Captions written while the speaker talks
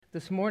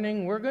This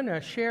morning, we're going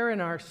to share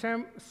in our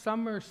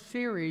summer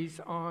series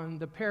on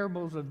the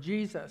parables of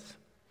Jesus.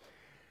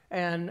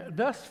 And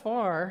thus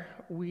far,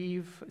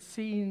 we've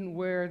seen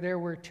where there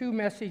were two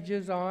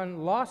messages on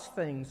lost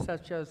things,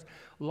 such as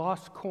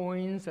lost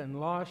coins and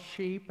lost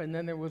sheep, and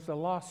then there was the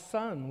lost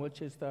son,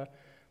 which is the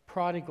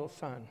prodigal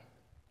son.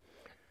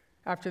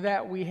 After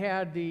that, we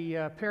had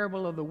the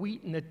parable of the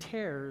wheat and the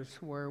tares,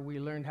 where we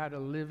learned how to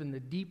live in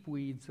the deep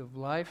weeds of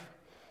life.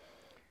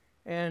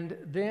 And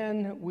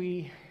then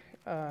we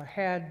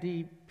had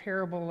the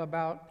parable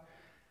about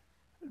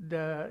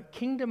the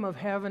kingdom of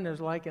heaven is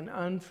like an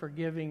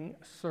unforgiving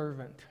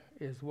servant,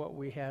 is what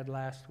we had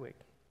last week.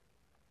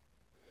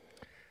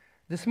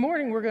 This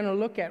morning we're going to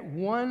look at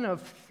one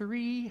of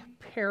three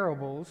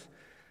parables,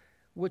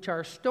 which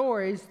are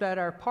stories that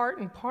are part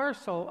and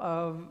parcel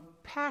of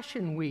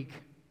Passion Week.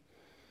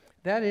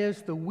 That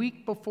is the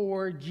week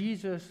before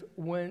Jesus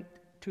went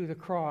to the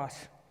cross.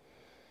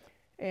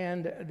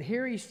 And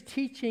here he's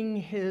teaching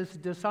his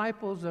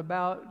disciples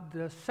about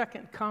the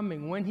second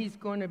coming, when he's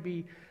going to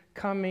be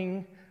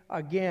coming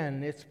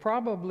again. It's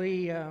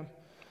probably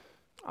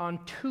on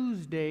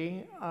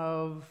Tuesday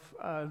of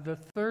the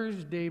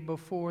Thursday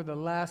before the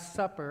Last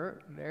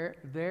Supper,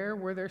 there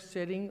where they're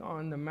sitting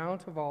on the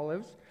Mount of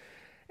Olives.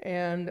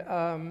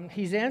 And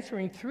he's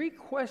answering three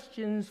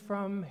questions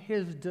from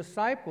his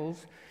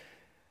disciples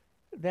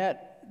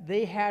that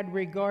they had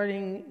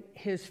regarding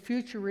his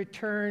future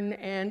return,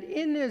 and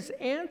in his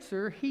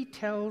answer, he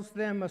tells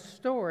them a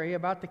story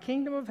about the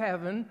kingdom of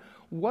heaven,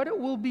 what it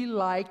will be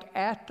like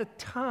at the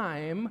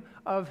time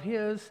of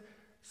his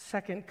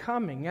second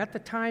coming, at the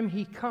time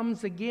he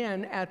comes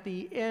again at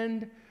the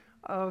end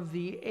of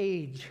the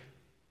age.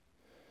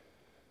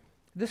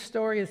 This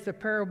story is the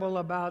parable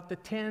about the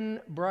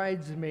 10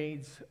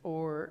 bridesmaids,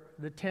 or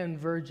the 10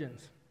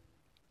 virgins.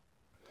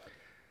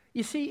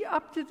 You see,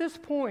 up to this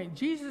point,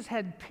 Jesus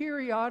had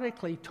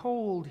periodically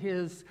told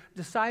his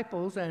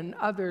disciples and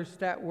others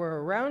that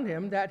were around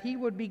him that he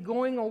would be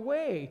going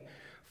away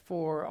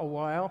for a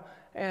while,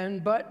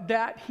 but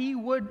that he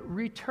would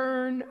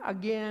return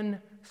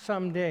again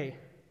someday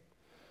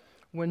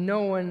when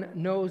no one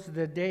knows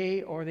the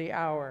day or the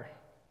hour.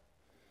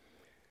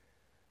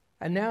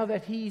 And now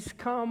that he's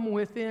come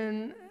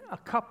within a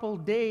couple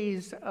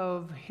days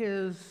of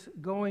his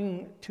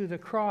going to the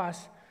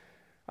cross,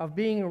 of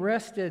being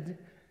arrested,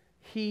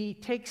 he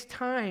takes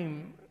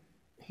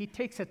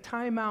a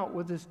time out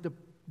with his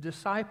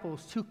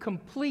disciples to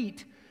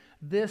complete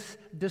this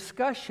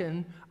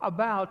discussion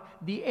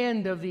about the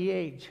end of the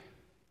age.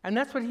 And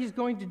that's what he's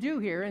going to do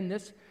here in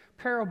this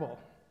parable.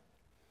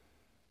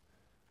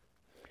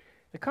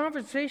 The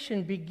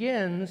conversation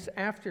begins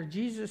after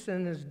Jesus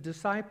and his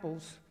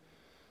disciples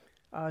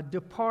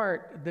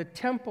depart the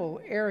temple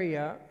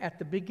area at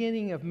the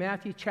beginning of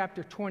Matthew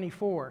chapter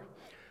 24.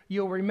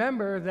 You'll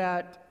remember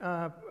that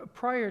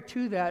prior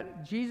to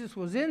that, Jesus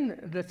was in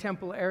the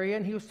temple area,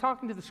 and he was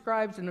talking to the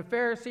scribes and the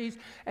Pharisees,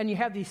 and you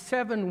have these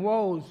 7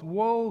 woes.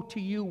 Woe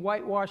to you,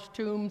 whitewashed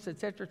tombs,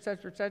 etc.,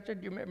 etc., etc.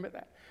 Do you remember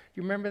that?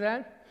 Do you remember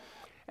that?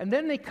 And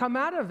then they come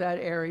out of that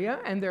area,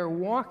 and they're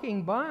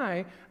walking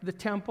by the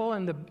temple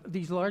and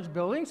these large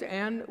buildings,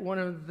 and one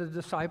of the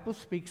disciples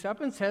speaks up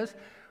and says,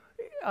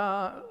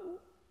 wow,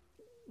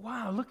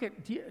 look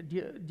at,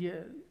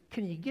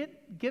 can you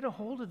get a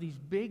hold of these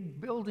big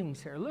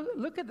buildings here?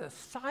 Look at the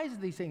size of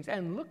these things,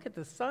 and look at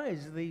the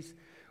size of these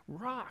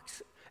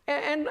rocks.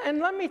 And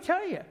let me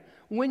tell you,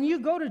 when you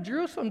go to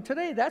Jerusalem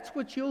today, that's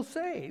what you'll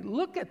say.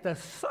 Look at the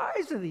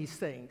size of these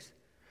things.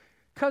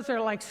 Because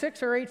they're like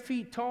 6 or 8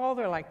 feet tall,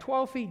 they're like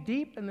 12 feet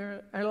deep, and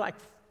they're like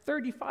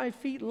 35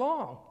 feet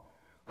long.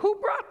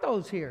 Who brought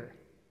those here?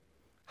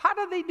 How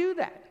did they do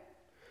that?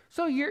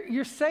 So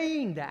you're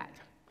saying that.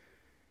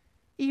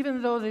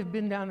 Even though they've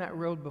been down that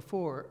road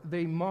before,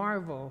 they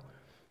marvel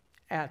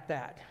at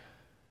that.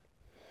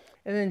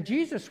 And then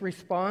Jesus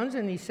responds,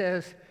 and he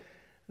says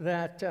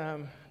that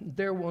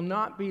there will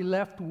not be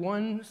left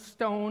one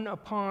stone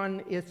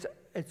upon its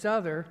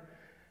other,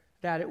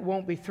 that it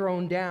won't be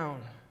thrown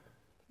down,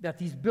 that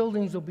these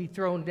buildings will be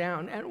thrown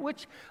down, and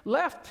which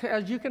left,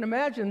 as you can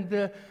imagine,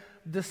 the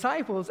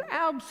disciples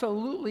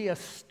absolutely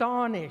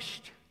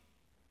astonished.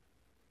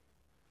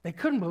 They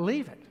couldn't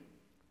believe it.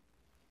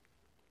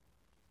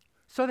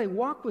 So they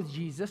walk with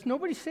Jesus.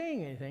 Nobody's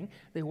saying anything.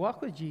 They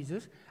walk with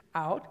Jesus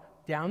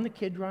out, down the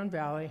Kidron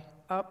Valley,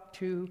 up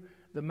to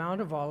the Mount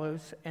of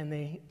Olives, and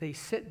they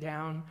sit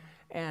down,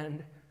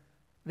 and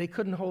they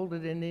couldn't hold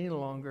it in any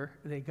longer.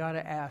 They got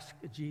to ask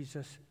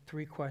Jesus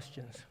 3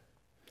 questions.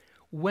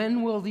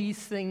 When will these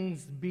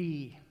things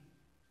be?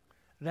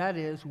 That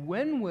is,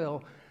 when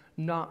will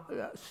not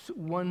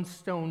one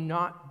stone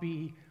not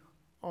be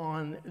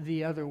on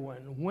the other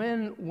one?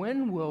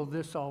 When will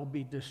this all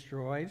be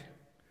destroyed?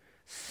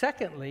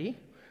 Secondly,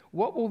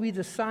 what will be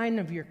the sign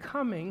of your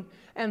coming?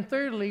 And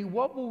thirdly,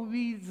 what will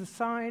be the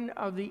sign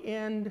of the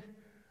end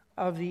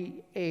of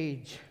the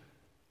age?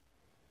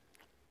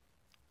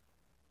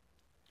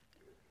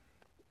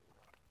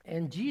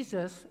 And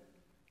Jesus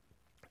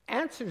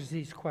answers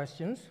these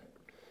questions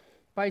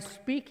by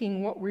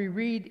speaking what we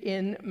read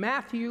in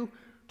Matthew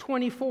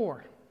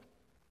 24.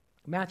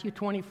 Matthew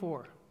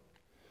 24.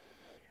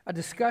 A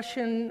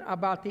discussion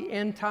about the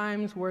end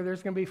times where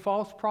there's going to be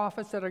false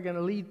prophets that are going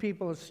to lead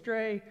people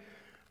astray.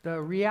 The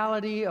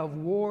reality of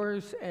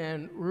wars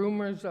and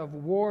rumors of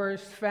wars,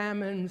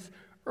 famines,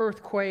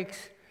 earthquakes,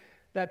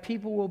 that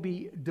people will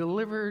be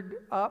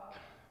delivered up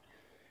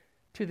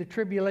to the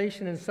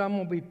tribulation and some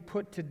will be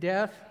put to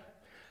death.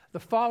 The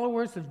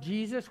followers of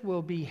Jesus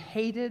will be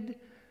hated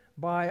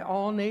by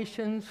all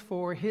nations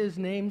for his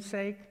name's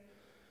sake.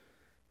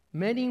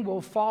 Many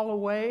will fall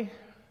away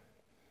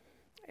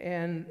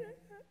from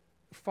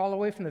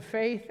the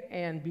faith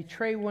and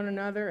betray one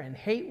another and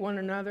hate one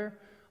another.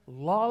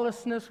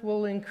 Lawlessness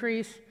will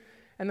increase,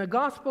 and the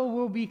gospel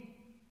will be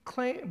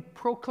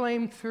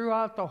proclaimed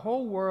throughout the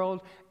whole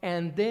world,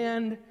 and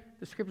then,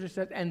 the scripture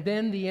says, and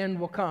then the end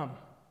will come.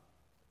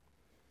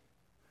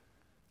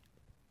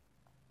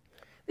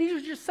 These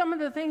are just some of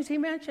the things he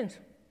mentions.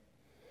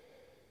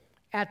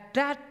 At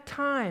that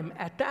time,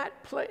 at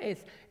that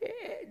place,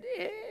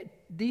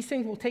 these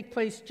things will take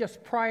place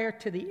just prior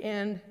to the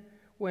end,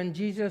 when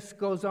Jesus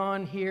goes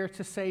on here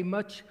to say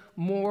much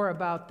more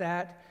about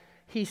that.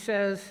 He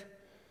says,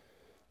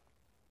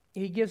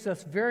 he gives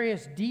us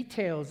various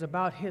details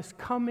about his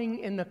coming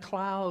in the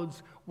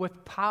clouds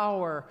with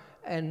power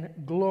and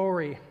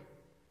glory.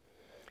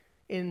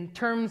 In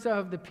terms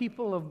of the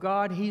people of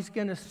God, he's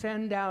going to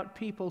send out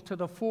people to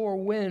the four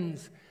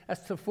winds.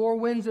 That's the four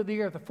winds of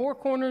the earth, the four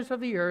corners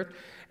of the earth,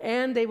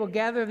 and they will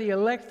gather the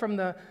elect from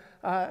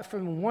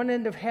one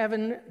end of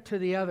heaven to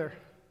the other.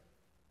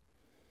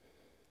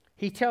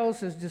 He tells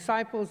his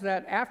disciples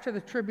that after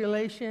the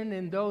tribulation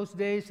in those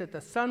days that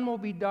the sun will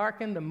be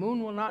darkened, the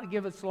moon will not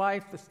give its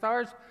light, the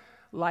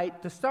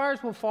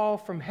stars will fall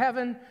from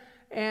heaven,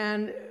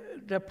 and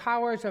the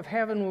powers of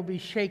heaven will be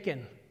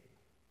shaken.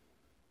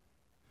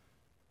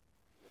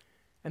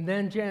 And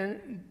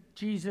then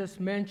Jesus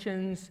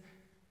mentions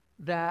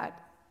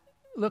that,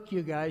 look,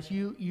 you guys,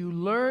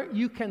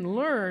 you can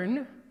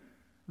learn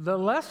the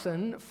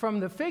lesson from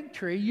the fig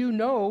tree. You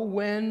know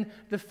when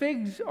the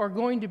figs are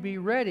going to be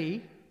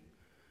ready.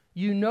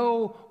 You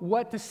know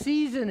what the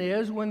season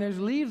is when there's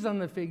leaves on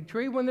the fig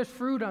tree, when there's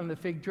fruit on the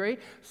fig tree.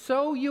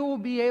 So you will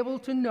be able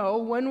to know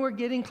when we're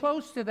getting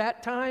close to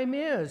that time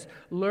is.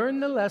 Learn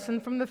the lesson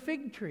from the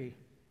fig tree.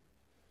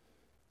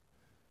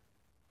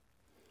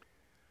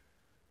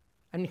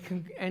 And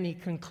he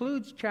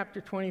concludes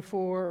chapter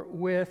 24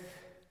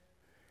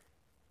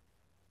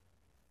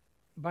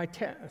 by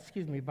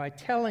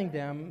telling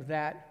them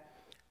that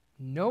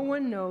no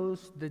one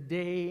knows the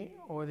day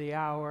or the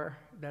hour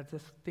that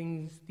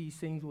these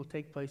things will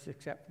take place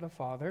except the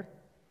Father.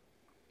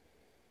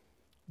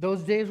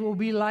 Those days will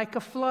be like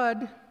a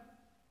flood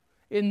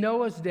in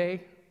Noah's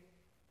day,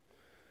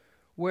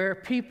 where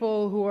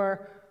people who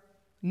are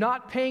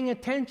not paying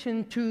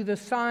attention to the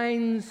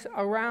signs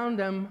around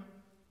them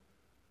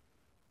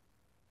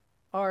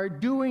are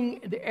doing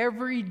the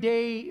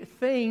everyday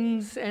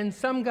things, and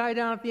some guy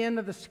down at the end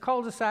of the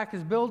cul-de-sac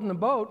is building a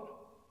boat.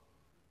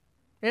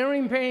 They don't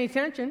even pay any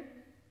attention.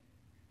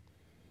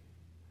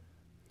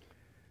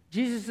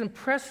 Jesus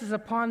impresses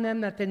upon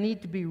them that they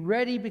need to be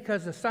ready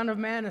because the Son of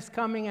Man is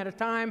coming at a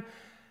time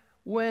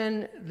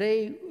when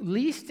they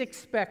least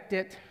expect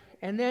it.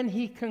 And then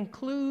he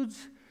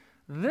concludes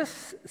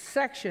this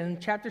section,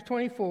 chapter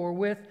 24,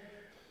 with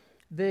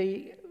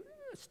the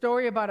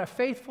story about a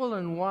faithful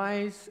and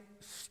wise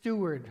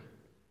steward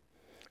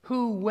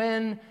who,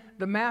 when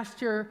the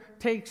master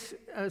takes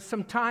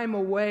some time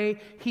away,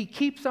 he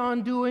keeps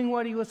on doing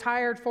what he was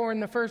hired for in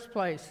the first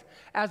place,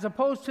 as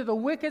opposed to the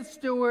wicked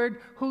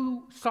steward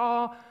who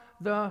saw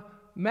the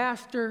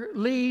master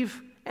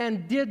leave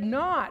and did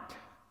not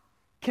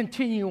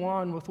continue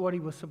on with what he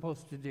was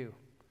supposed to do.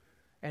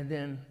 And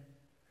then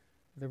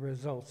the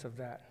results of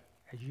that,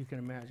 as you can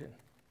imagine.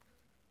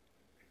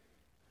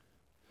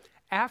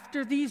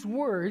 After these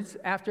words,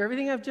 after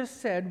everything I've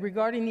just said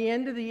regarding the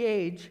end of the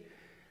age,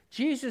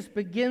 Jesus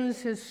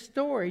begins his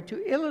story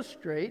to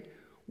illustrate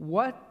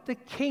what the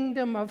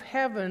kingdom of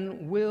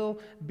heaven will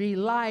be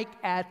like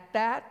at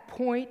that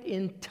point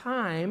in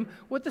time,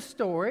 with the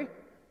story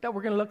that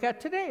we're going to look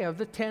at today of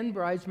the 10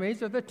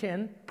 bridesmaids or the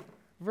 10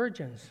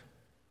 virgins.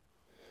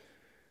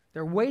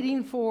 They're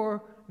waiting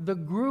for the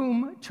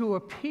groom to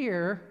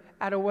appear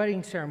at a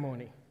wedding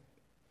ceremony.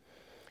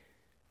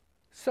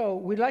 So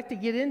we'd like to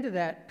get into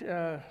that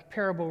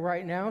parable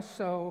right now.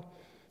 So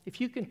if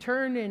you can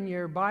turn in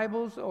your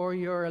Bibles or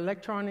your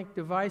electronic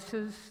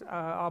devices,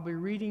 I'll be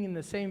reading in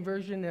the same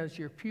version as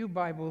your pew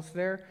Bibles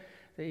there,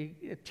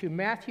 to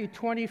Matthew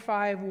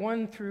 25,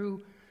 1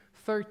 through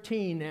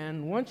 13.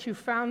 And once you've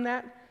found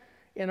that,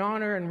 in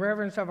honor and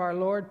reverence of our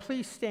Lord,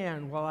 please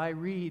stand while I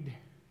read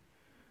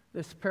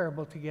this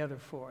parable together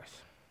for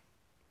us.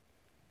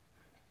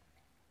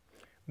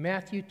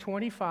 Matthew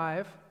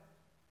 25,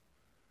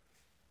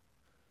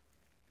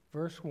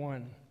 verse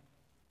 1.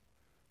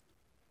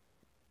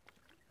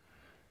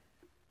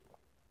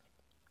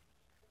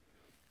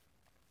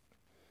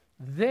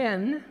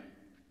 Then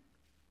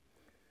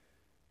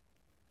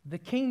the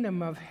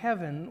kingdom of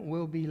heaven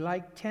will be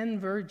like 10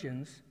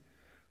 virgins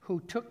who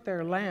took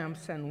their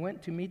lamps and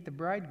went to meet the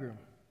bridegroom.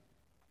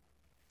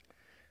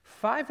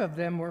 5 of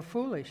them were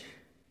foolish,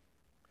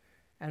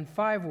 and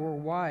 5 were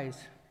wise.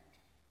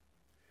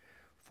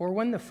 For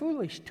when the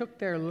foolish took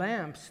their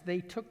lamps,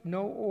 they took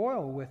no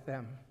oil with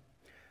them,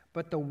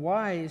 but the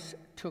wise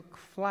took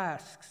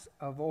flasks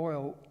of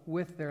oil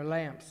with their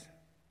lamps.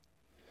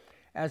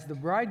 As the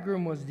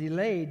bridegroom was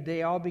delayed,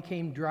 they all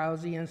became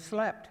drowsy and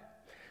slept.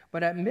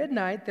 But at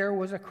midnight there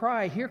was a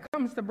cry, 'Here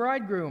comes the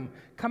bridegroom,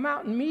 come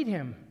out and meet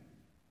him.'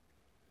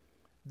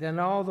 Then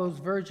all those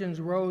virgins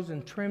rose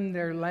and trimmed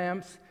their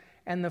lamps,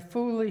 and the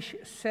foolish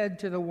said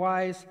to the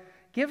wise,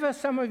 'Give us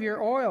some of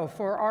your oil,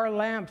 for our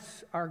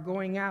lamps are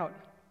going out.'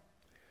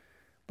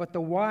 But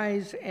the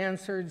wise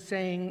answered,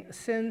 saying,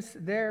 'Since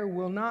there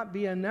will not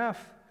be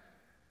enough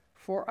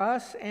for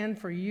us and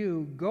for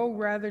you, go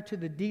rather to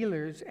the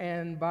dealers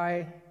and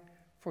buy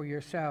for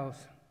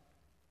yourselves.'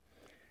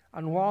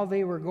 And while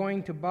they were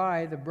going to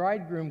buy, the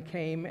bridegroom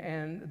came,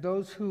 and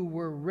those who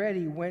were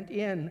ready went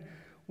in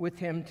with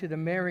him to the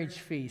marriage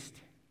feast,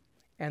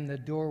 and the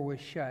door was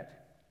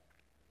shut.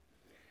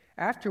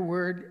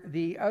 Afterward,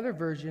 the other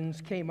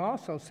virgins came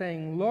also,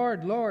 saying,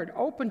 'Lord, Lord,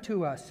 open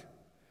to us.'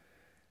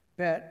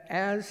 But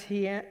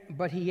he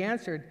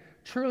answered,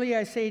 'Truly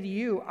I say to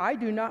you, I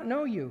do not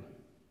know you.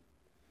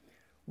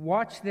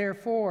 Watch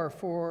therefore,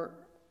 for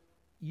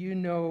you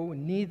know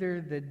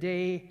neither the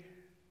day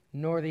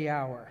nor the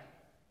hour.'"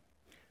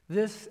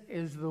 This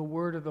is the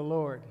word of the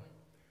Lord.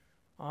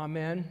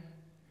 Amen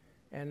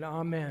and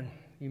amen.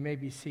 You may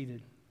be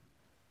seated.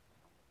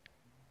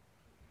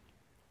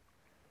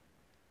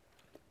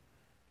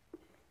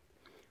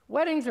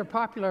 Weddings are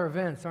popular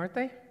events, aren't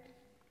they?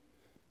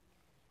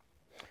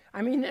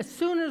 I mean, as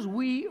soon as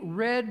we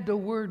read the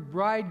word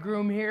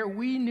bridegroom here,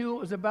 we knew it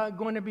was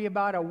going to be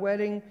about a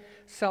wedding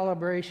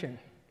celebration.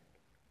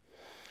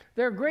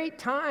 There are great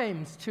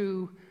times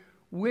to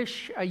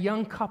wish a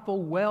young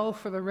couple well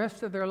for the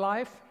rest of their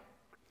life.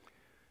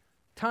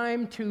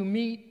 Time to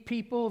meet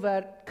people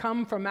that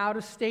come from out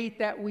of state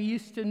that we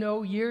used to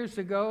know years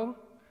ago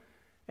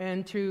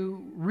and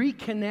to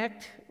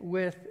reconnect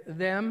with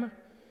them.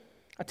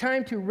 A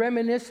time to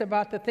reminisce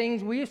about the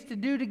things we used to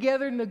do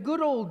together in the good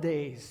old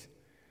days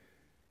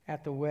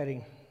at the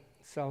wedding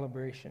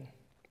celebration.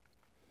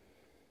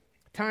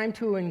 Time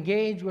to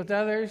engage with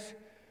others,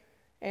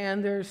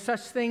 and there's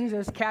such things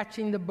as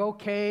catching the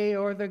bouquet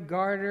or the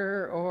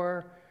garter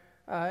or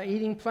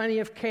eating plenty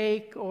of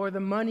cake or the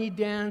money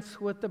dance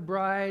with the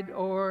bride,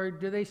 or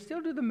do they still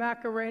do the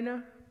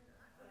Macarena?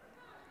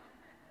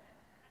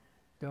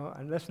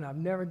 Don't, listen, I've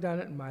never done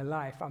it in my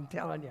life. I'm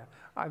telling you,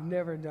 I've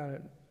never done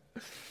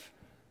it.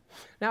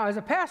 Now, as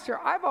a pastor,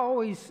 I've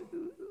always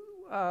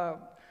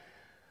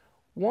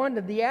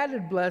wanted the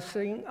added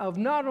blessing of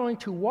not only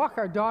to walk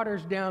our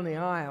daughters down the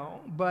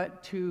aisle,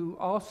 but to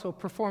also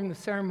perform the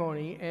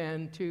ceremony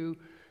and to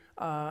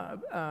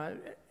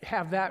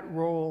have that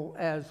role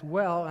as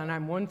well. And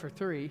I'm 1 for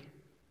 3,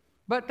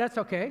 but that's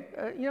okay.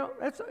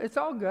 It's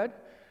all good.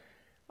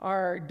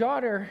 Our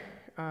daughter,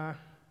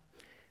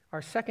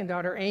 our second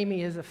daughter,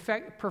 Amy, is a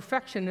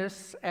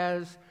perfectionist,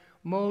 as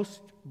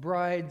most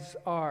brides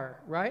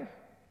are, right?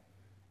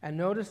 And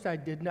notice I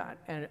did not,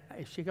 and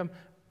she comes,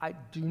 I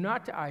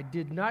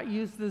did not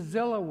use the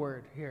Zilla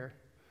word here,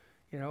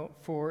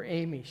 for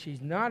Amy.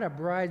 She's not a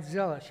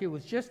bridezilla. She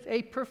was just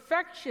a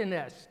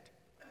perfectionist,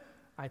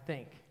 I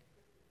think.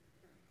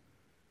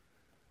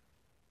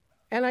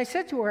 And I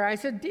said to her,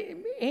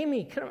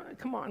 Amy,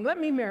 come on, let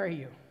me marry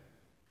you.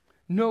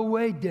 No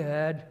way,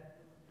 Dad.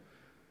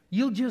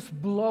 You'll just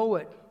blow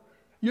it.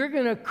 You're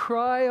going to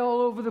cry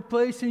all over the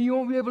place and you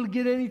won't be able to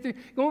get anything.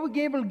 You won't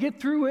be able to get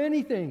through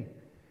anything.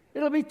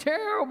 It'll be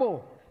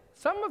terrible.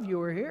 Some of you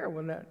were here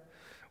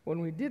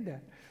when we did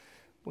that.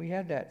 We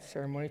had that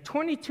ceremony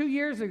 22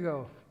 years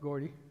ago,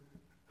 Gordy.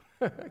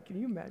 Can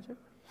you imagine?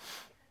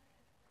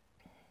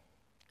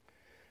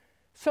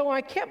 So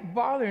I kept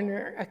bothering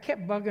her. I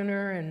kept bugging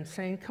her and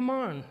saying, "Come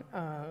on,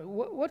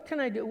 what can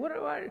I do? What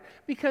do I?"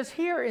 Because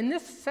here in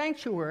this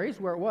sanctuary is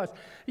where it was.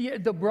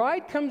 The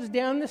bride comes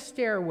down the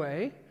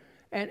stairway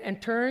and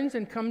turns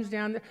and comes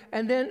down,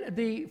 and then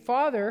the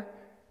father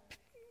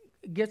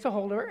gets a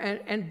hold of her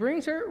and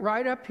brings her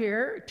right up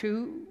here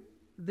to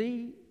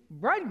the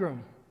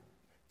bridegroom.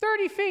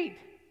 30 feet.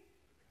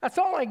 That's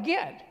all I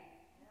get.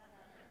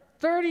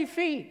 30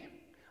 feet.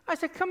 I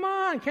said, "Come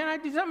on, can I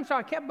do something?" So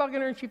I kept bugging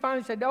her, and she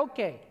finally said,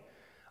 okay.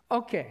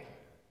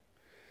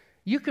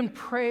 You can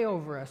pray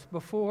over us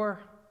before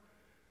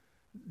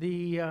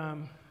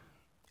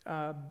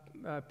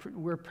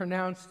we're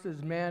pronounced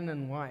as man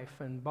and wife.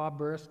 And Bob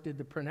Burris did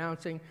the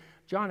pronouncing.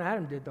 John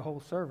Adam did the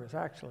whole service,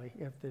 actually,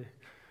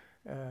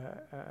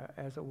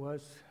 as it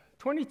was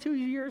 22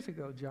 years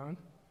ago, John.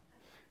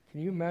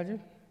 Can you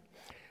imagine?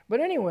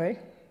 But anyway,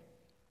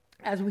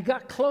 as we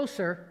got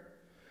closer,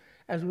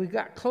 I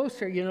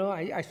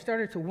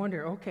started to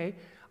wonder, okay,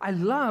 I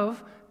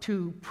love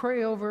to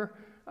pray over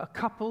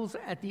couples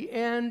at the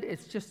end.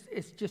 It's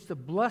just a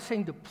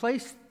blessing to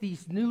place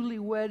these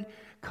newlywed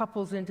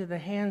couples into the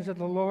hands of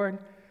the Lord.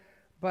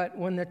 But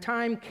when the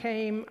time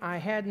came, I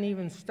hadn't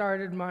even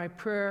started my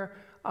prayer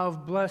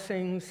of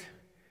blessings,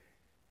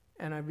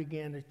 and I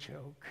began to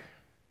choke.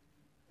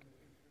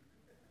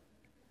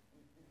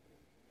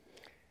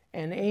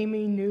 And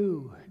Amy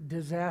knew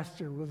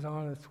disaster was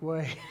on its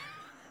way.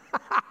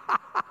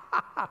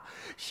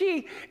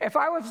 If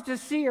I was to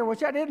see her,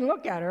 which I didn't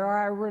look at her, or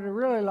I would have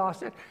really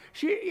lost it,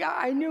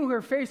 I knew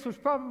her face was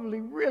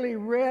probably really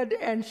red,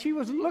 and she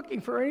was looking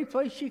for any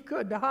place she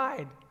could to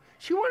hide.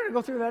 She wanted to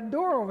go through that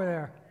door over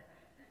there.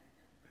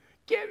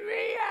 Get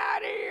me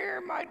out of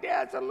here. My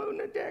dad's a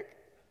lunatic.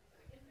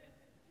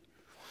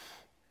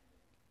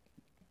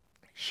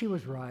 She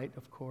was right,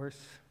 of course.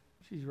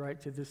 She's right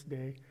to this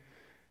day.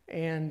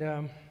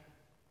 And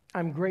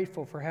I'm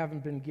grateful for having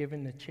been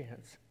given the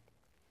chance.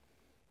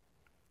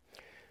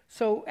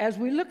 So as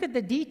we look at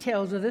the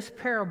details of this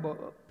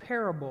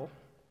parable,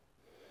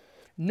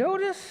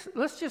 notice,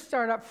 let's just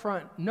start up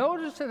front.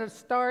 Notice that it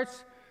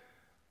starts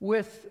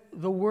with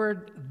the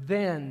word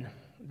then.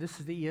 This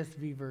is the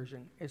ESV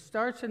version. It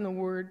starts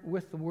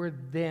with the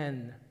word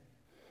then.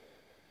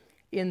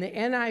 In the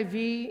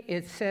NIV,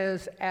 it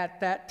says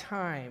at that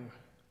time,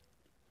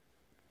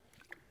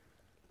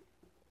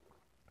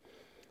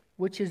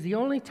 which is the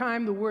only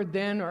time the word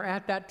then or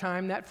at that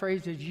time, that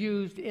phrase is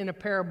used in a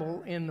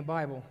parable in the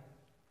Bible,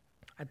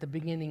 at the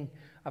beginning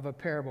of a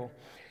parable.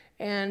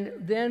 And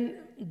then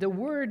the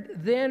word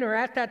then or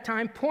at that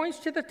time points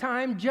to the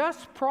time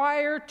just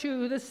prior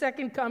to the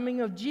second coming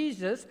of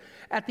Jesus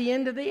at the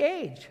end of the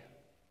age.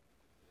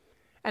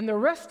 And the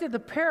rest of the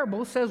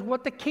parable says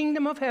what the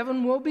kingdom of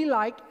heaven will be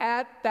like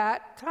at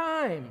that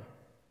time.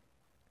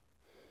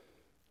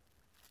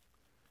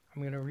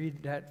 I'm going to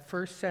read that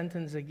first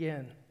sentence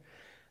again.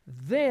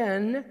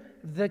 Then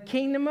the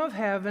kingdom of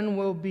heaven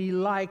will be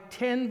like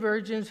 10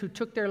 virgins who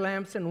took their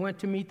lamps and went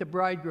to meet the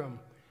bridegroom.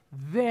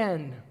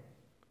 Then,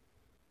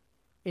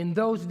 in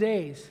those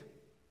days,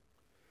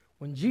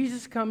 when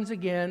Jesus comes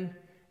again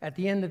at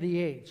the end of the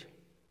age.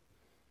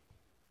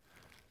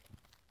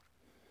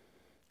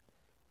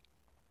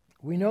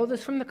 We know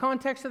this from the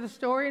context of the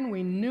story, and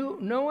we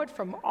know it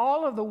from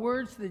all of the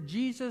words that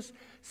Jesus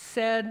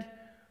said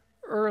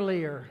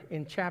earlier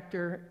in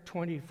chapter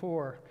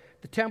 24.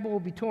 The temple will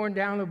be torn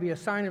down. There will be a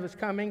sign of his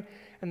coming,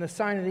 and the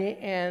sign of the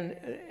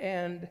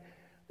and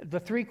the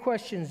three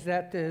questions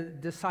that the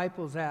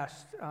disciples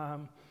asked: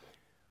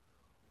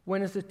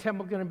 when is the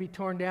temple going to be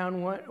torn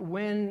down?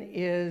 When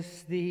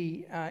is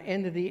the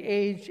end of the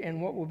age?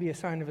 And what will be a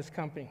sign of his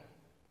coming?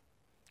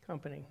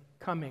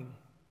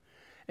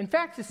 In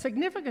fact, it's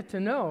significant to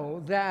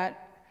know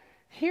that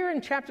here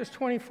in chapters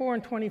 24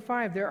 and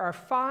 25, there are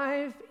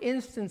 5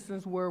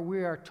 instances where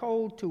we are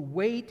told to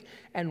wait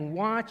and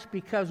watch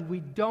because we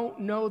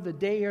don't know the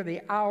day or the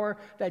hour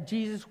that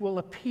Jesus will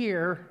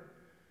appear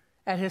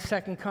at his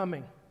second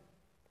coming.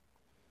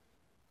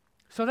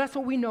 So that's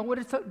what we know.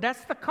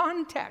 That's the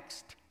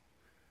context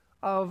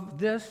of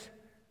this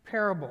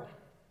parable.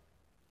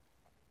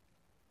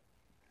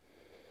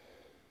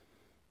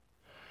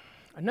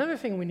 Another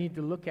thing we need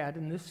to look at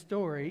in this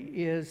story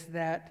is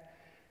that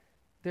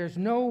there's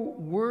no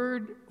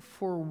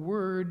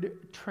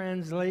word-for-word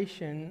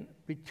translation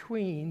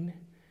between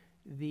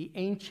the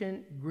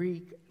ancient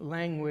Greek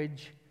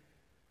language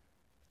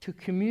to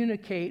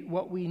communicate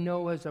what we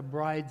know as a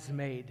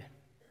bridesmaid.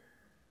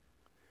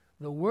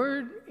 The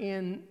word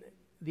in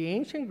the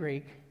ancient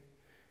Greek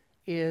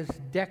is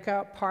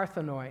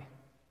dekaparthenoi,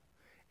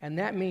 and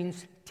that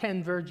means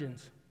 10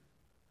 virgins.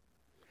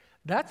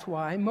 That's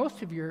why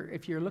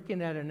if you're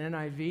looking at an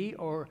NIV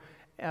or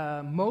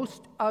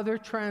most other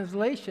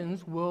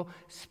translations will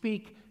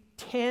speak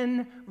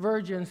 10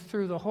 virgins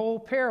through the whole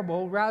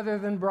parable rather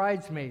than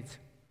bridesmaids.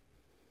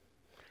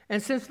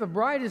 And since the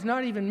bride is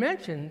not even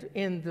mentioned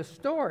in the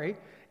story,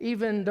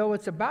 even though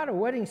it's about a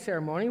wedding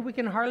ceremony, we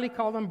can hardly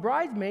call them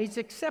bridesmaids,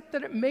 except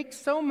that it makes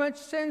so much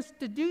sense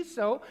to do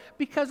so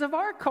because of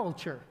our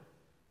culture.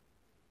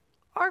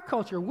 Our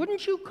culture.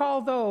 Wouldn't you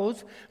call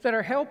those that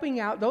are helping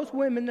out, those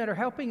women that are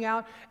helping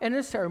out in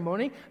a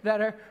ceremony,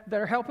 that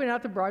are helping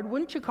out the bride,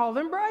 wouldn't you call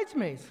them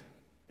bridesmaids?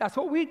 That's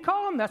what we'd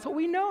call them. That's what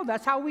we know.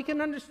 That's how we can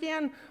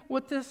understand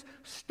what this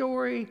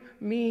story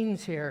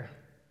means here.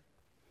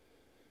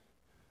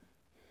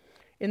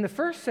 In the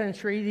first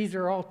century, these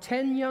are all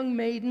 10 young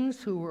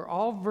maidens who were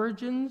all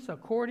virgins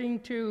according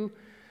to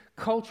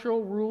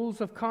cultural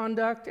rules of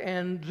conduct,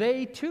 and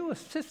they too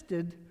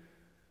assisted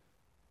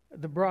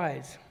the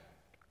brides.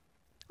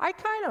 I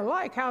kind of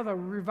like how the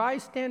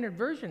Revised Standard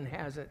Version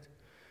has it,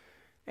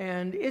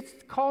 and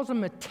it calls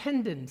them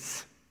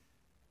attendants.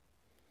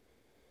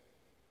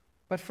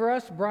 But for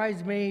us,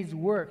 bridesmaids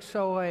work,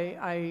 so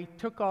I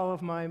took all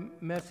of my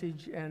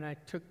message and I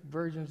took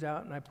virgins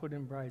out and I put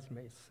in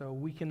bridesmaids, so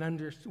we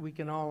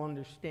can all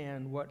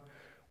understand what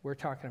we're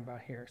talking about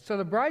here. So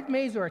the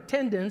bridesmaids or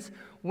attendants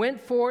went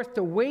forth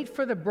to wait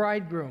for the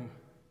bridegroom.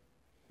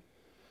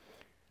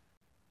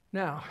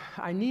 Now,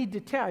 I need to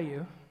tell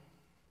you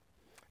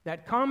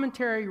that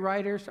commentary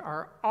writers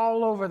are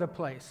all over the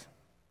place.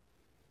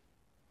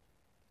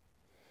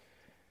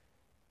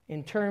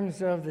 in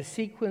terms of the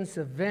sequence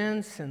of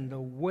events and the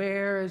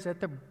wheres are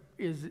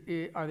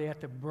they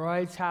at the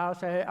bride's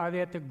house? Are they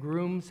at the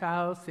groom's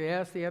house?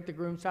 Yes, they're at the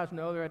groom's house.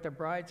 No, they're at the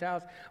bride's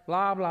house.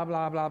 Blah, blah,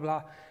 blah, blah,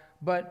 blah.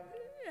 But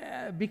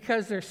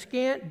because there's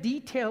scant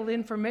detailed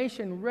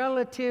information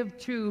relative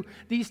to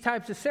these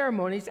types of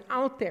ceremonies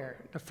out there.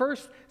 The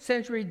first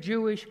century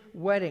Jewish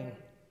wedding.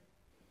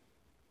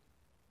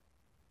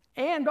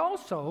 And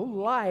also,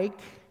 like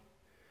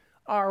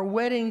our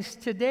weddings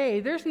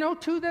today, there's no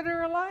two that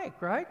are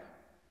alike, right?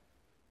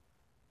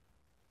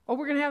 Oh,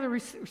 we're going to have the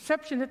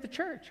reception at the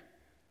church.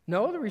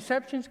 No, the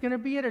reception's going to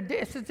be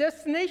it's a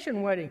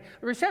destination wedding.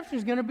 The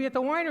reception's going to be at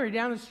the winery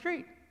down the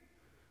street.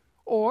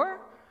 Or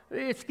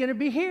it's going to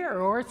be here,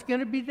 or it's going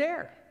to be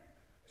there.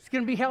 It's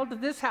going to be held at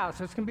this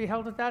house, it's going to be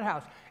held at that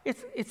house.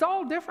 It's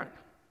all different.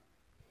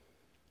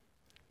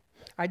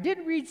 I did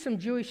read some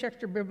Jewish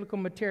extra-biblical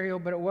material,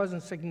 but it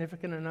wasn't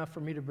significant enough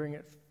for me to bring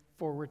it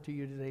forward to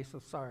you today, so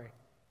sorry.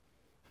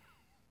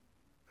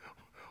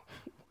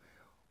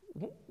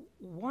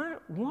 One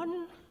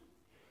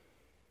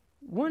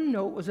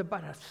note was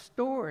about a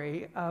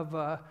story of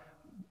a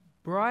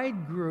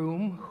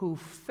bridegroom who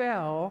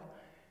fell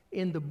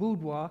in the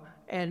boudoir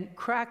and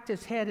cracked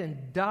his head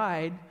and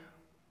died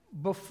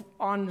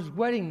on his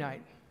wedding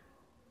night.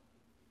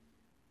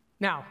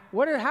 Now,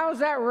 how is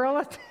that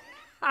relative?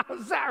 How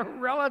is that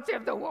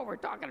relative to what we're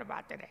talking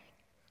about today?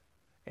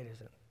 It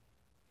isn't.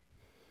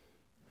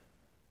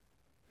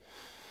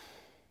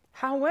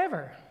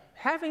 However,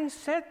 having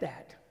said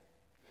that,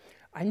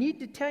 I need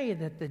to tell you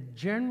that the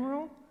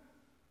general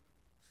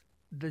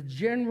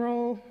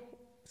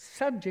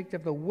subject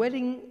of the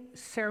wedding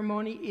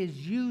ceremony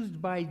is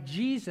used by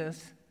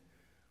Jesus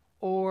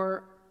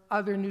or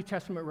other New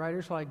Testament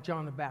writers like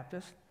John the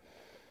Baptist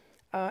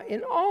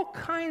in all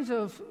kinds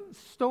of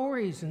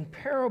stories and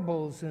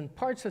parables and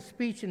parts of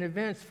speech and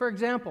events. For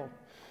example,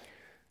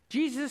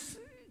 Jesus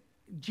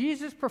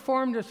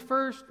performed his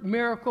first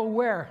miracle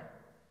where?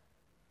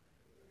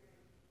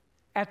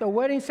 At the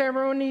wedding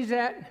ceremonies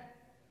at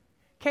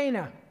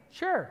Cana.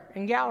 Sure,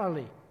 in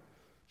Galilee.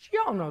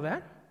 You all know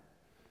that.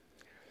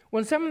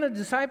 When some of the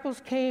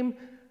disciples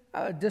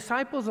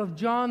of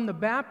John the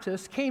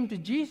Baptist came to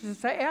Jesus,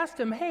 they asked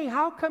him, hey,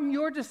 how come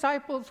your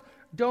disciples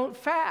don't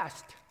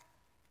fast?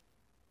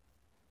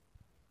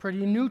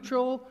 Pretty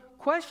neutral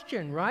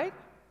question, right?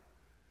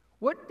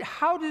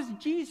 How does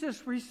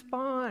Jesus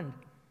respond?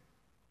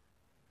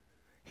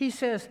 He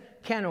says,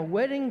 can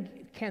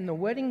the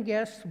wedding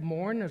guests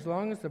mourn as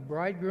long as the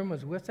bridegroom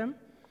is with them?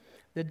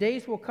 The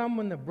days will come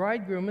when the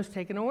bridegroom is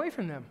taken away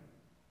from them.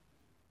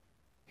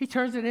 He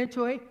turns it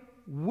into a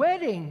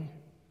wedding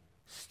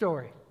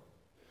story.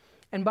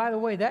 And by the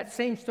way, that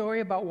same story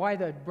about why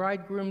the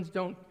bridegrooms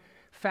don't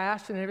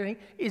fast and everything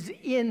is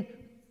in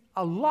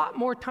a lot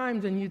more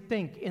times than you'd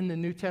think in the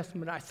New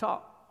Testament. I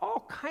saw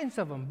all kinds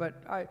of them,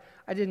 but I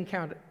didn't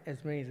count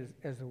as many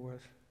as there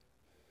was.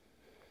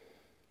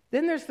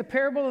 Then there's the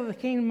parable of the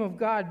kingdom of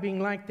God being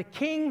like the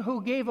king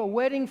who gave a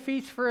wedding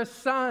feast for his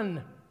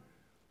son,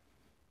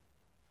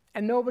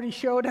 and nobody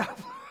showed up.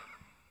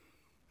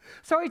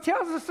 So he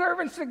tells the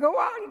servants to go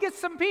out and get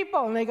some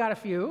people, and they got a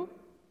few.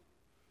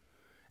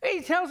 And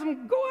he tells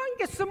them, go out and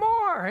get some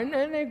more, and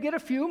then they get a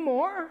few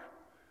more.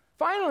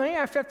 Finally,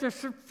 after a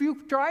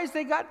few tries,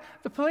 they got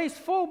the place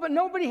full, but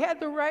nobody had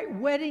the right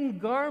wedding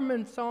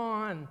garments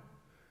on.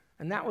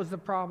 And that was the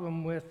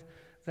problem with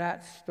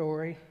that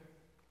story.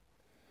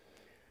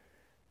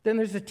 Then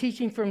there's a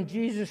teaching from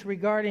Jesus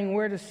regarding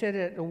where to sit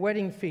at a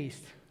wedding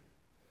feast.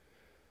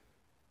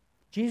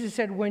 Jesus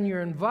said, when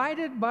you're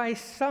invited by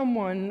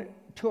someone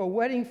to a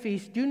wedding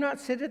feast, do not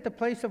sit at the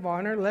place of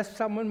honor, lest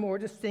someone more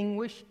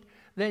distinguished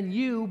than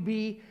you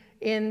be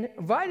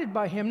invited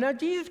by him. Now,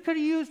 Jesus could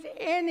have used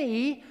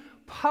any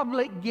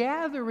public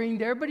gathering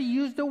there, but he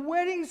used a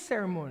wedding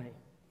ceremony.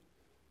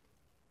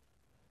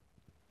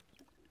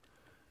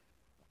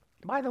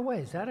 By the way,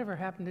 has that ever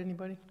happened to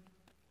anybody?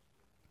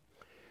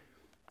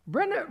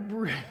 Brenda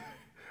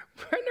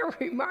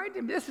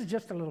reminded me, this is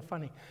just a little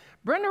funny.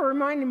 Brenda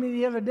reminded me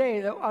the other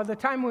day of the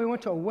time we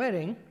went to a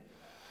wedding,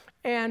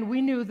 and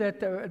we knew that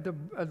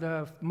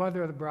the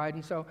mother of the bride,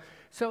 and so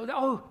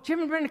oh, Jim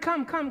and Brenda,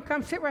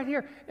 come, sit right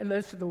here. And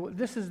this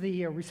is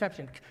the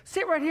reception.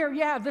 Sit right here.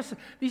 Yeah,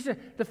 these are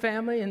the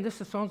family, and this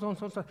is so and so and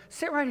so and so.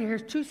 Sit right here.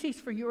 Here's 2 seats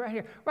for you right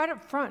here, right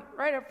up front.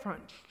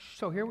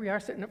 So here we are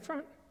sitting up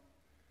front.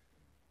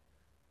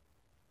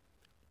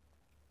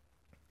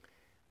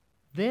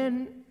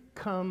 Then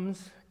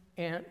comes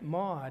Aunt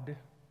Maud,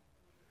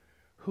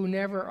 who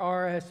never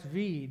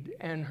RSV'd,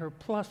 and her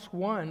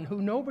 +1, who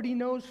nobody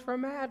knows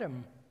from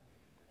Adam.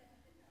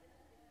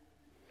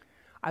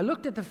 I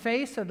looked at the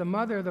face of the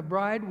mother of the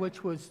bride,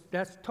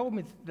 that told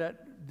me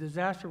that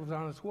disaster was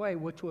on its way,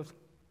 which was,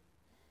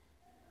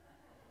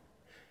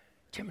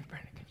 Jim and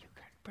Brenda, can you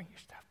bring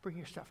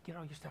your stuff, get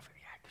all your stuff in.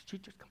 Yeah, because you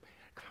just come on,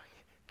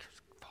 just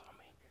follow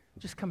me.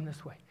 Just come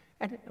this way.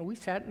 And we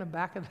sat in the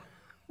back of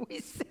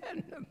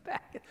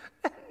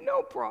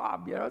no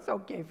problem, it's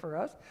okay for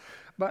us.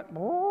 But,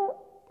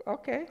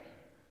 okay.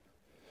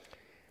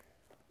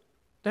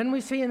 Then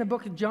we see in the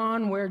book of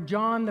John where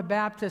John the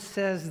Baptist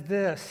says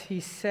this. He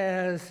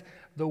says,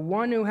 "The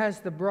one who has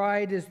the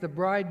bride is the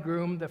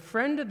bridegroom. The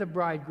friend of the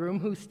bridegroom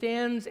who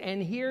stands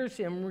and hears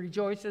him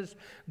rejoices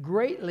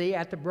greatly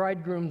at the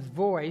bridegroom's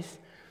voice.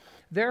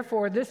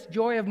 Therefore, this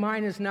joy of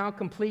mine is now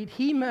complete.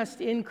 He must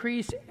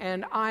increase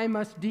and I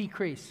must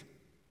decrease."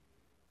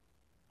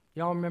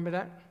 Y'all remember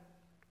that?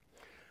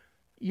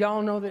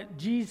 Y'all know that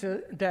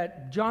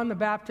John the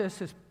Baptist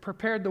has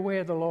prepared the way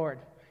of the Lord.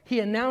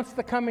 He announced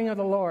the coming of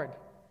the Lord.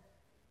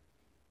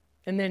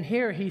 And then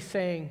here he's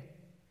saying,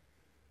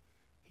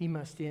 he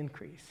must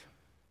increase.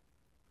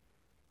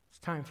 It's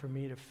time for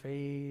me to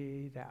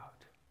fade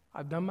out.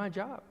 I've done my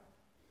job.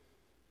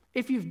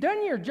 If you've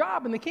done your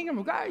job in the kingdom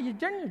of God, you've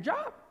done your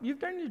job. You've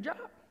done your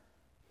job.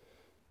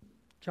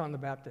 John the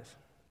Baptist.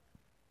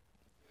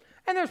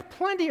 And there's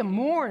plenty of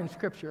more in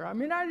Scripture. I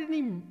mean, I didn't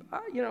even,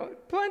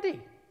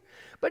 plenty.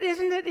 But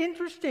isn't it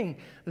interesting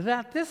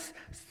that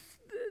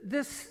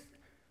this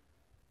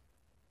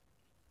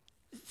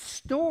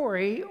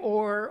story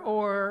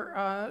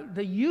or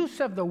the use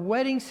of the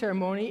wedding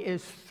ceremony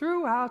is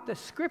throughout the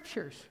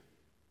Scriptures?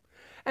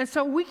 And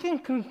so we can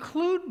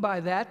conclude by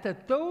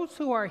that those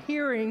who are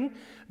hearing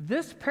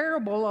this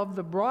parable of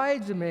the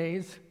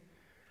bridesmaids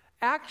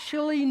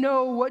actually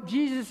know what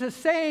Jesus is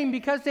saying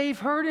because they've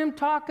heard him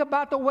talk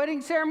about the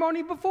wedding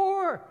ceremony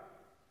before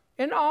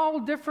in all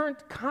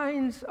different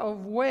kinds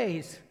of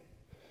ways.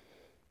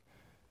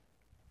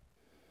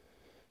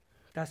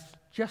 That's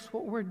just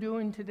what we're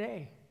doing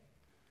today,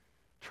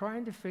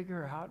 trying to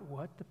figure out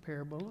what the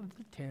parable of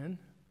the 10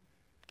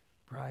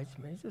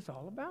 bridesmaids is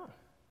all about.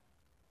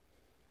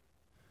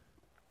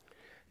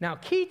 Now,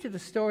 key to the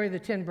story of the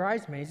 10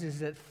 bridesmaids is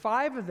that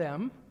 5 of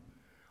them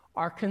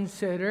are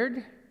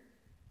considered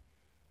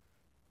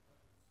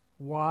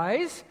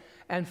wise,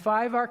 and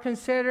 5 are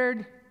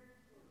considered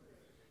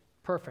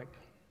perfect.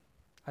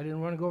 I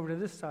didn't want to go over to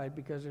this side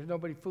because there's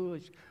nobody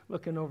foolish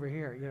looking over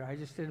here. I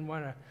just didn't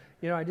want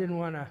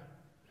to,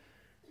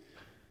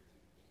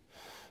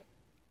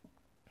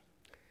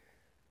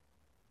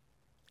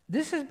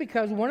 This is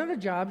because one of the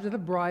jobs of the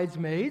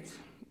bridesmaids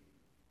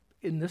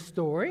in the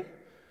story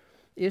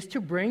is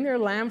to bring their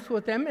lamps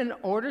with them in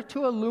order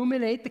to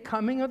illuminate the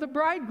coming of the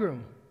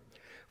bridegroom.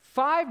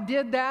 5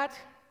 did that,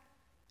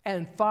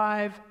 and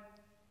 5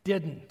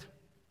 didn't.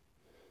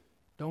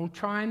 Don't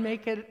try and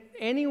make it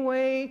any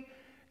way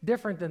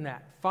different than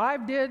that.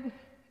 5 did,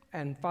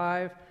 and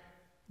 5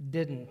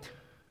 didn't.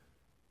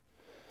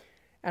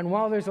 And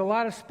while there's a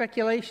lot of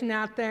speculation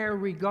out there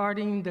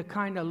regarding the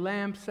kind of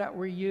lamps that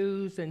were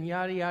used and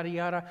yada, yada,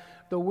 yada,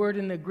 the word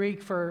in the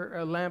Greek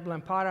for lamp,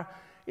 lampada,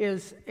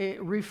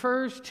 it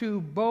refers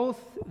to both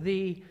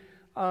the,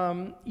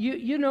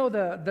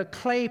 the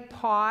clay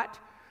pot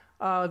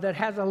that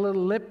has a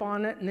little lip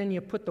on it, and then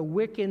you put the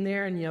wick in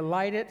there and you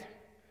light it.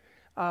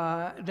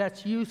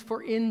 That's used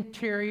for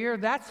interior.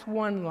 That's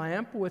one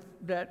lamp with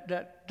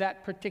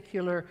that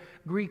particular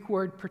Greek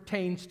word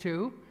pertains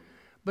to.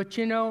 But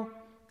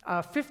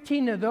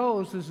 15 of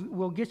those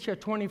will get you a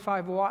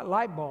 25-watt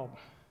light bulb.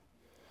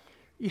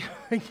 You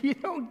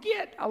don't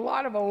get a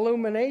lot of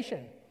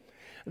illumination.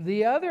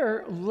 The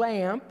other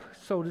lamp,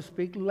 so to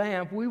speak,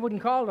 we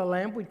wouldn't call it a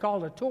lamp, we'd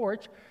call it a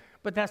torch,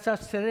 but that's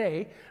us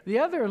today. The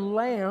other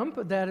lamp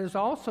that is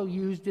also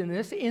used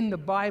in the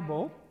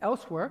Bible,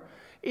 elsewhere,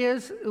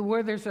 is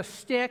where there's a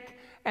stick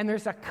and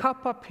there's a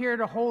cup up here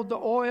to hold the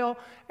oil,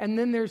 and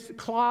then there's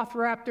cloth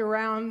wrapped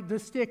around the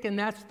stick, and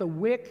that's the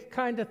wick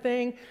kind of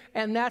thing,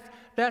 and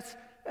that's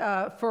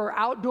for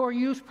outdoor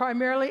use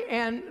primarily,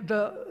 and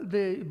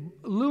the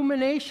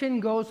illumination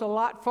goes a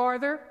lot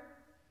farther,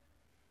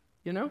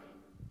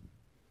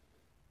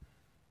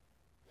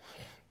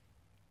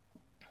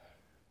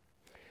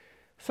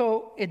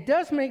 So it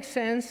does make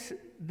sense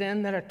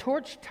then that a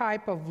torch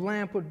type of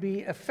lamp would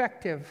be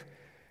effective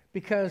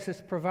because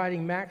it's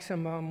providing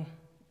maximum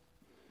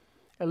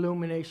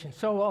illumination.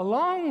 So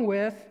along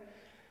with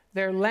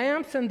their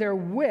lamps and their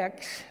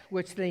wicks,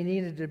 which they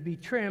needed to be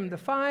trimmed, the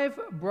 5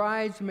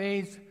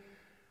 bridesmaids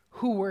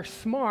who were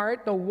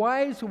smart, the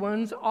wise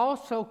ones,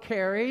 also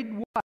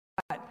carried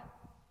what?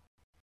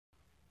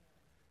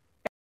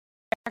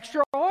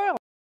 Extra oil,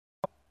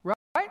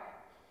 right?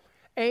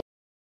 A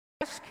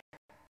mask,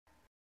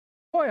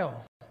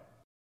 oil.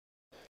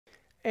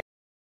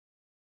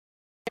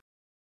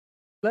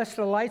 Lest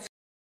the lights of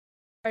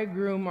the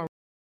bridegroom are,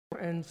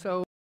 and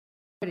so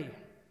ready.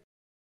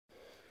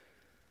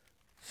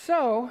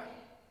 So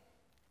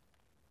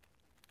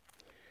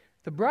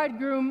the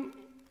bridegroom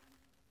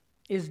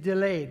is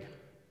delayed,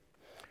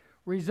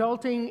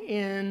 resulting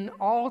in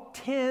all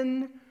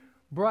 10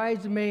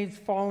 bridesmaids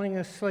falling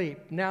asleep.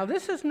 Now,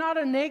 this is not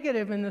a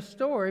negative in the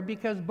story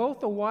because both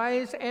the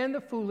wise and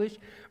the foolish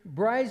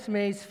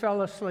bridesmaids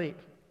fell asleep.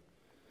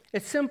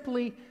 It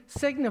simply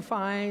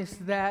signifies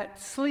that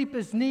sleep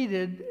is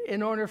needed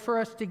in order for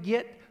us to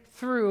get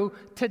through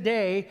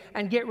today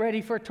and get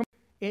ready for tomorrow.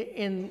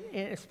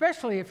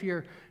 Especially if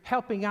you're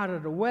helping out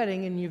at a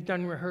wedding and you've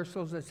done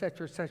rehearsals, et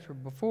cetera,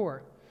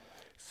 before.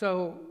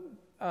 So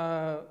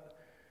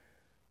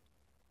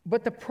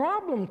But the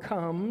problem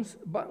comes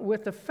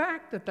with the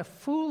fact that the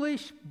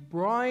foolish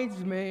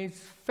bridesmaids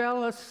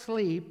fell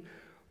asleep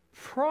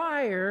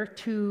prior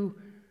to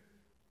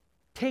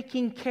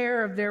taking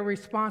care of their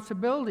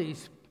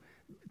responsibilities,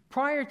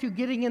 prior to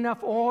getting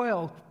enough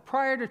oil,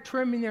 prior to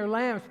trimming their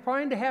lamps,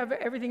 prior to have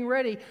everything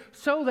ready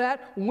so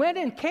that when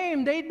it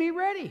came, they'd be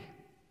ready.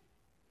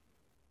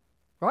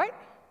 Right?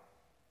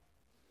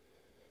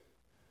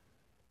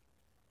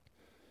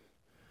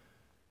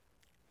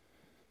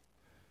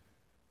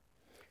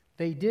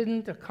 They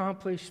didn't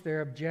accomplish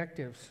their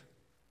objectives.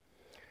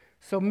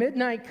 So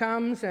midnight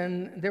comes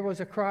and there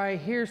was a cry,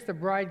 "Here's the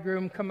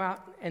bridegroom, come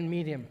out and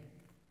meet him."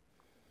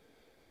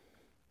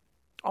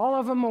 All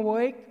of them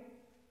awake.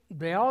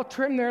 They all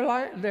trim their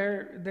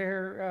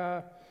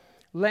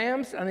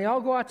lamps and they all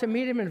go out to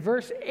meet him. And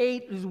verse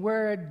 8 is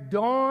where it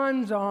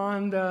dawns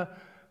on the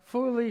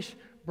foolish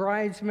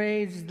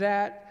bridesmaids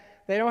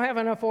that they don't have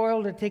enough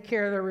oil to take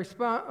care of their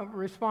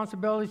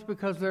responsibilities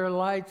because their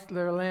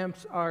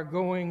lamps are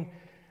going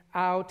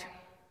out.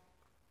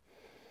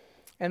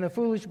 And the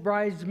foolish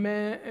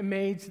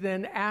bridesmaids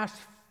then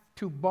ask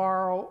to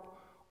borrow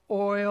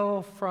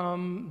oil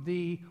from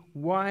the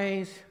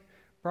wise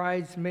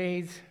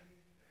bridesmaids,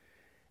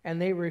 and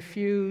they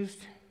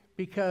refused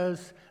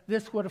because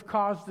this would have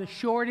caused a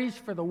shortage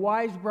for the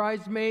wise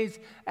bridesmaids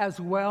as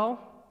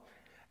well.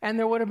 And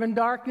there would have been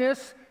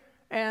darkness,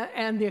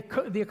 and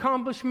the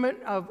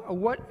accomplishment of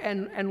what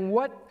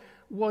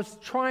was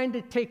trying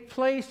to take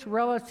place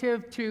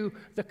relative to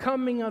the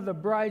coming of the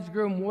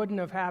bridegroom wouldn't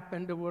have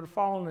happened. It would have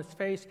fallen on its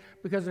face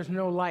because there's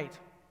no light.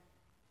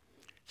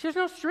 There's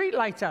no street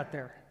lights out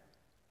there.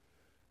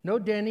 No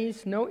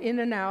Denny's, no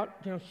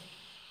In-N-Out,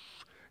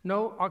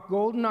 no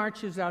golden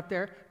arches out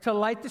there to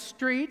light the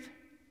street.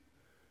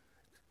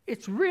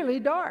 It's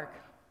really dark.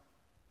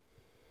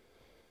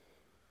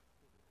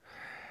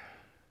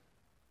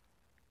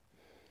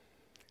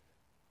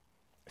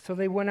 So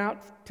they went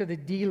out to the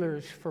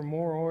dealers for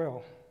more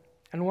oil.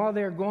 And while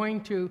they're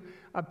going to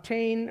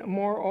obtain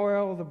more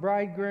oil, the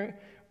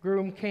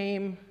bridegroom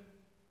came.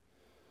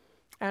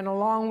 And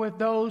along with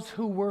those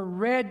who were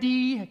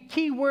ready,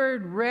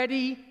 keyword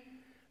ready,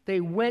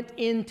 they went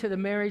into the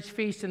marriage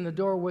feast and the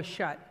door was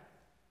shut.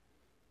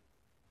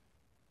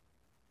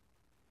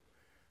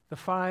 The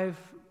 5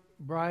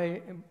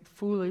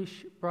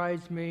 foolish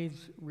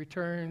bridesmaids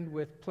returned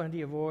with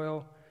plenty of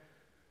oil,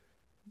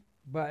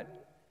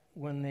 but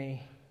when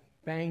they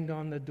banged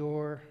on the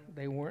door,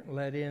 they weren't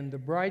let in. The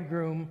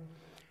bridegroom,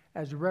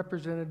 as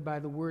represented by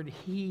the word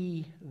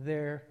 "he"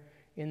 there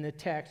in the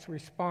text,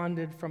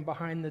 responded from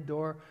behind the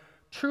door,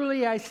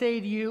 "Truly I say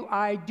to you,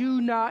 I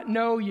do not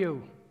know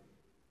you."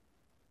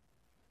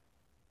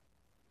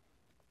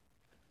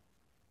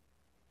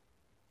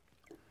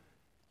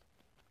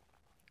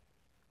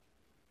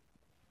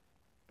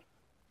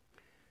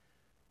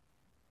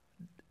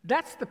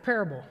 That's the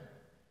parable.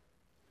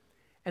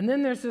 And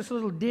then there's this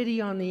little ditty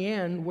on the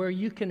end where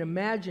you can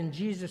imagine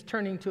Jesus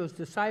turning to his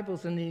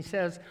disciples and he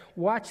says,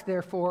 "Watch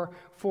therefore,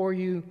 for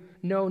you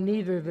know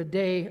neither the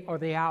day or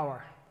the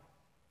hour."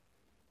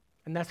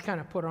 And that's kind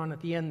of put on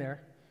at the end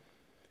there.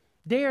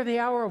 Day or the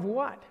hour of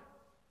what?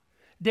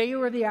 Day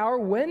or the hour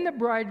when the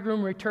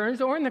bridegroom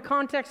returns, or in the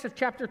context of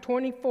chapter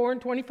 24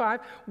 and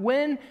 25,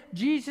 when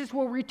Jesus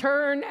will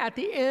return at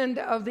the end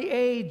of the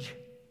age.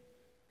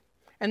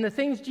 And the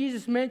things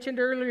Jesus mentioned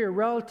earlier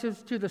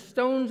relative to the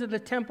stones of the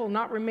temple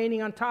not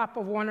remaining on top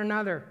of one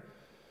another.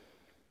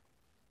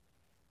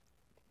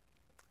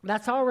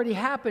 That's already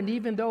happened,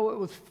 even though it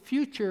was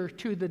future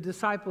to the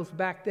disciples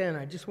back then.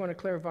 I just want to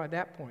clarify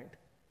that point.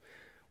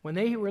 When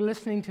they were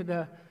listening to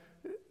the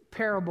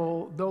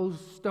parable, those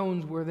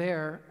stones were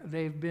there.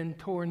 They've been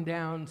torn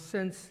down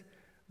since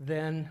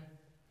then.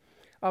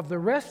 Of the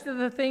rest of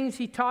the things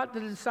he taught the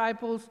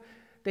disciples,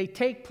 they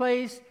take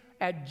place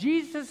at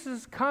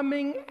Jesus'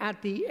 coming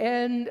at the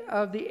end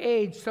of the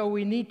age. So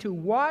we need to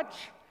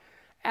watch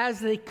as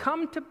they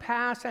come to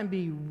pass and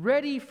be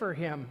ready for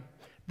him.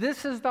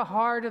 This is the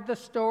heart of the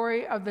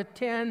story of the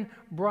 10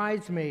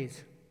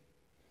 bridesmaids.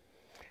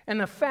 And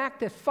the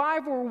fact that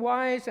 5 were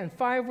wise and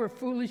 5 were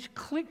foolish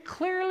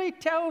clearly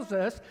tells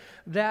us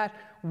that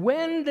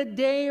when the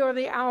day or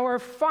the hour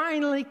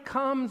finally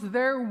comes,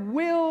 there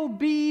will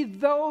be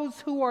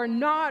those who are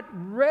not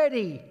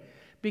ready,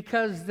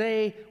 because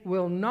they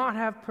will not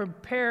have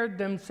prepared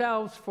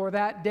themselves for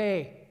that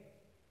day.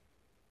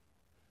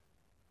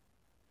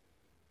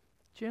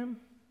 Jim,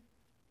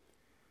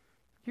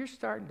 you're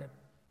starting to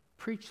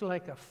preach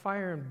like a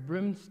fire and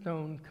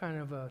brimstone kind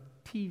of a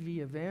TV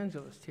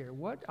evangelist here.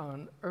 What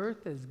on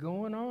earth is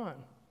going on?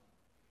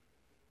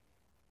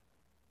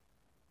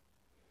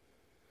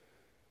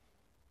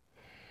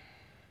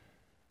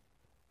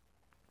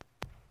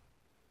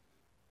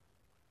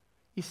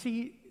 You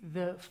see,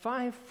 the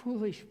 5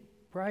 foolish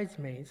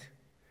bridesmaids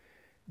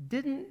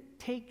didn't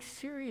take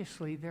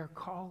seriously their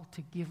call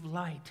to give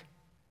light.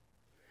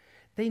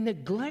 They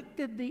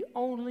neglected the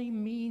only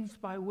means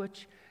by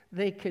which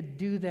they could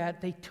do that.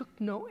 They took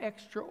no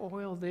extra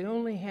oil. They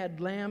only had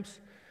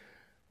lamps.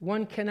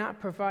 One cannot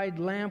provide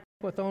lamp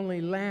with only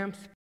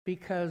lamps.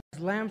 because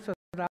lamps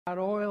without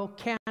oil,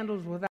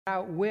 candles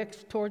without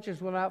wicks,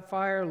 torches without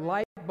fire,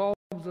 light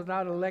bulbs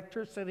without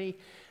electricity,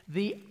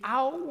 the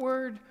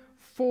outward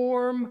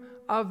form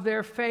of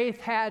their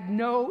faith had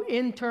no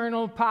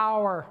internal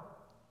power.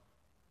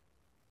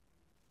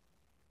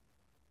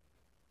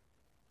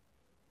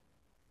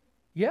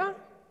 Yeah?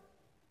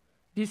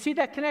 Do you see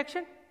that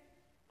connection?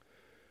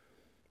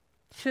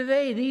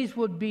 Today, these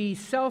would be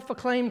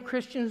self-acclaimed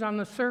Christians on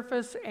the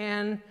surface,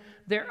 and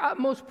their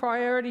utmost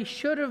priority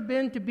should have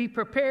been to be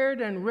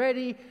prepared and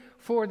ready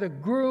for the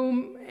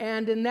groom,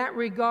 and in that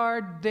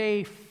regard,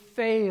 they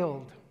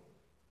failed.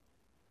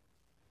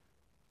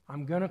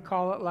 I'm going to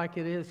call it like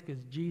it is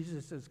because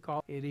Jesus has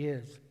called it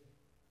is.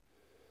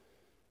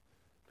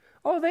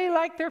 Oh, they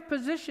like their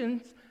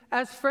positions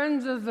as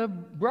friends of the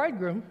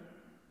bridegroom.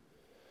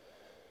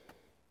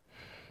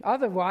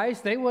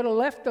 Otherwise, they would have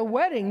left the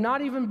wedding,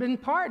 not even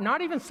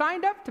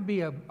signed up to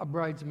be a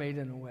bridesmaid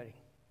in a wedding.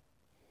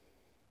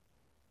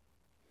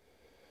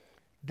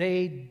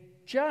 They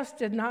just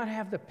did not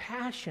have the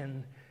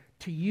passion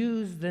to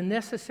use the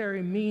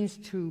necessary means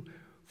to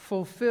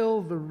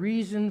fulfill the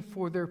reason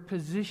for their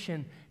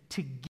position,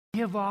 to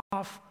give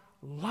off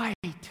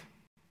light.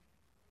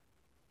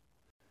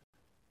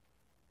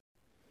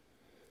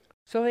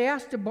 So they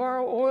asked to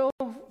borrow oil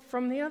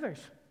from the others.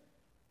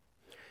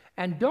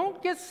 And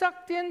don't get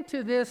sucked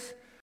into this,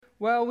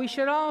 well, we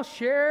should all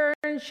share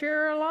and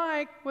share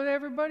alike with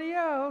everybody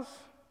else.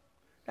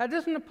 That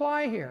doesn't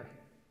apply here.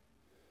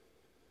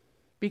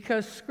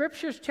 Because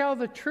scriptures tell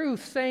the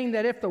truth, saying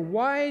that if the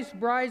wise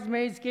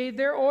bridesmaids gave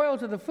their oil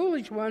to the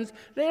foolish ones,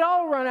 they'd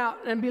all run out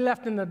and be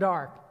left in the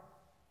dark.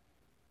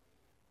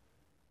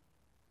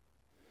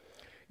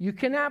 You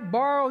cannot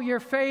borrow your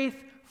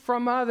faith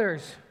from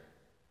others.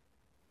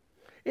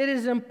 It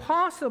is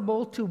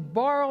impossible to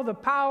borrow the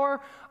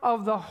power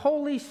of the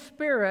Holy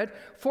Spirit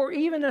for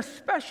even a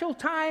special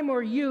time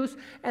or use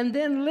and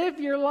then live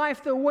your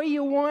life the way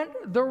you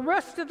want the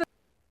rest of the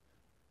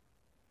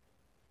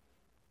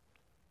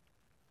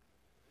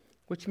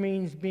which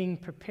means being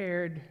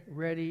prepared,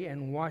 ready,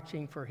 and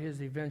watching for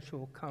His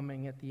eventual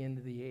coming at the end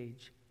of the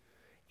age.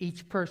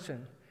 Each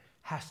person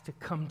has to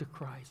come to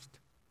Christ.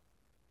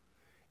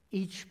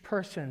 Each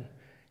person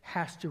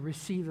has to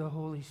receive the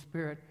Holy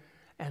Spirit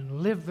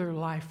and live their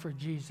life for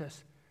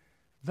Jesus,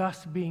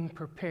 thus being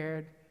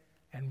prepared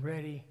and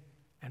ready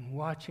and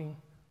watching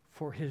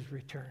for His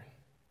return.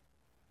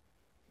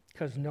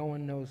 Because no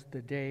one knows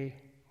the day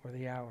or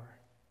the hour.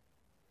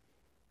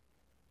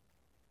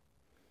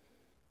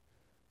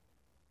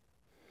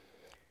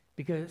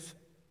 Because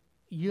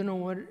you know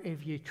what?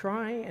 If you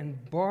try and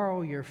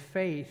borrow your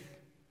faith,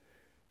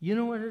 you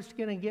know what it's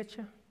going to get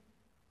you?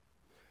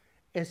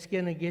 It's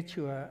going to get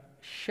you a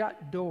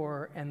shut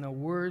door and the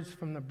words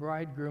from the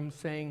bridegroom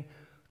saying,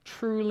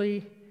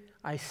 "Truly,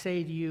 I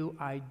say to you,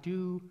 I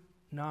do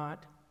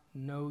not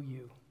know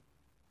you."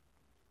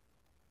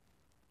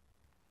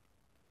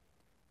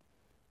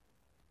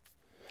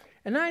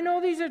 And I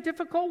know these are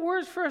difficult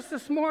words for us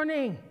this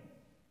morning.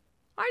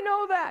 I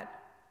know that.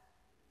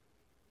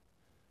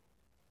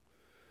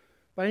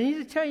 But I need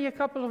to tell you a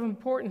couple of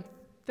important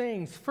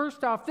things.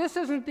 First off, this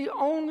isn't the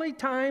only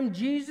time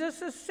Jesus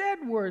has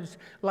said words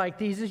like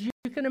these, as you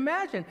can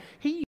imagine.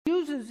 He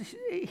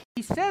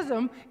says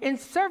them in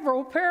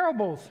several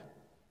parables.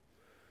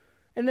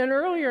 And then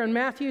earlier in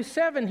Matthew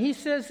 7, he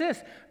says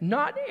this,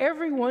 "Not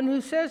everyone who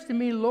says to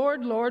me,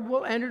 'Lord, Lord,'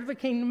 will enter the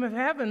kingdom of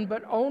heaven,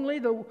 but only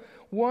the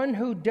one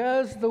who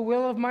does the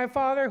will of my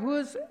Father who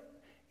is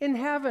in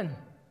heaven."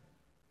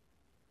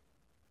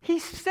 He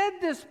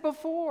said this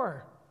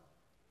before.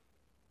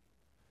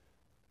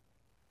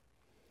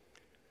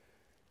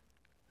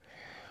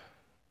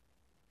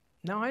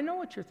 Now, I know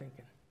what you're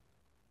thinking.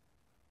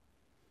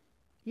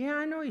 Yeah,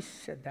 I know he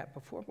said that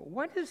before, but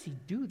why does he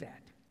do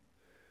that?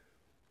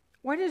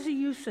 Why does he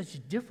use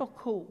such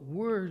difficult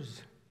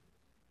words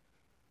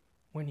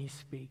when he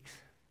speaks?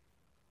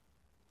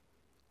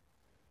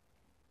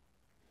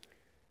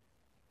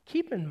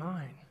 Keep in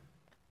mind,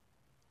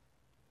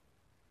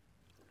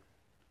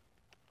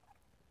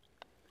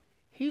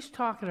 he's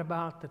talking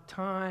about the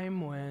time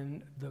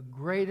when the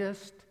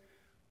greatest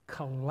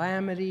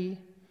calamity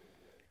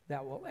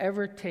that will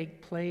ever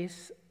take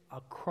place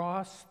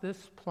across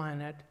this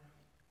planet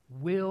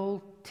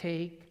will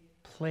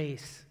take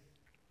place.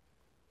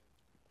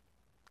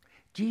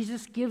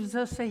 Jesus gives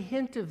us a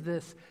hint of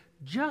this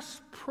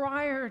just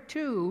prior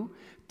to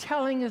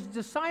telling his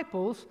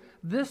disciples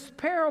this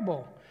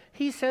parable.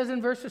 He says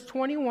in verses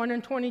 21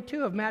 and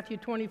 22 of Matthew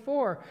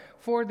 24,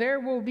 "For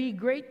there will be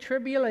great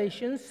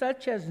tribulation,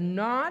 such as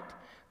not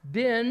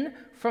been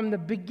from the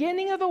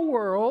beginning of the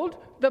world,"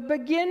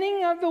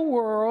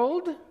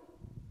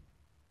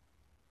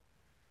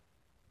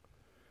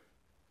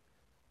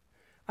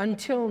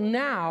 "until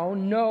now,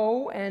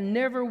 no, and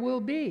never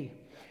will be.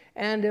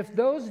 And if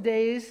those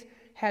days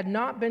had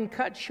not been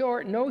cut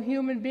short, no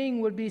human being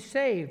would be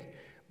saved.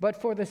 But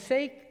for the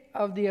sake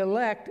of the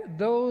elect,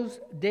 those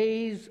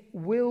days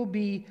will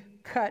be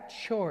cut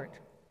short."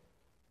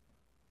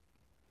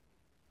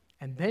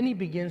 And then he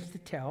begins to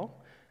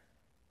tell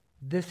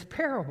this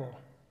parable,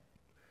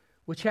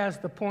 which has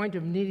the point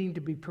of needing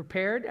to be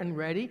prepared and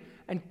ready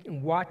and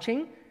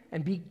watching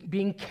and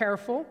being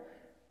careful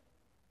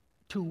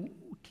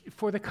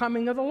for the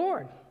coming of the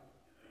Lord,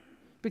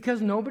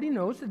 because nobody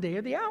knows the day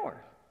or the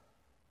hour.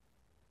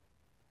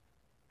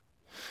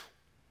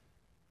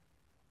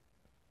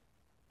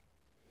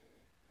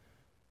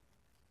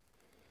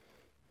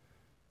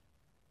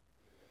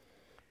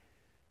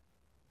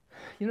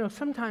 You know,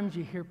 sometimes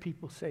you hear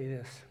people say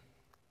this,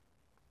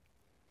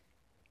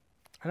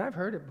 and I've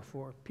heard it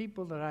before,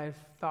 people that I've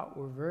thought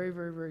were very,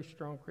 very, very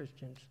strong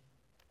Christians.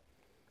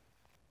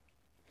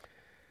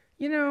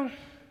 You know,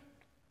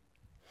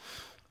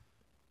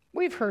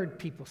 we've heard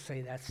people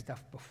say that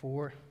stuff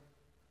before.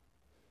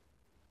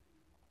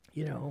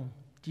 You know,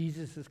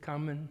 Jesus is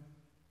coming.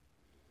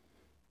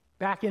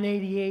 Back in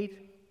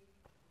 88,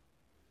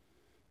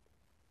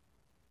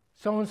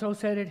 so-and-so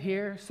said it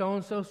here,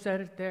 so-and-so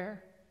said it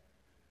there.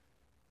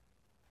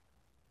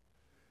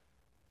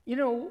 You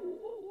know,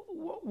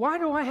 why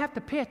do I have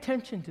to pay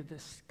attention to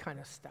this kind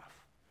of stuff?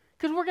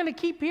 Because we're going to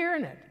keep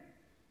hearing it.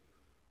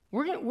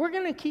 We're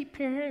going to keep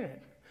hearing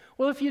it.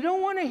 Well, if you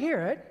don't want to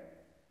hear it,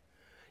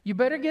 you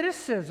better get a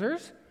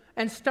scissors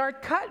and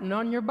start cutting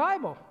on your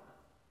Bible.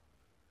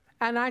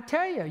 And I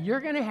tell you,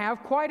 you're going to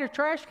have quite a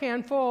trash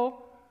can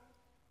full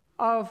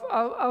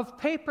of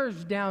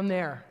papers down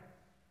there.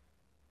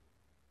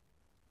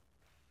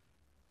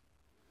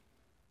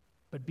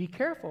 But be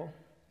careful.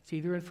 It's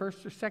either in 1 or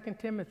 2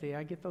 Timothy,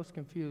 I get those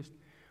confused,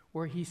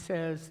 where he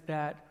says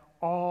that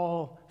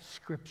all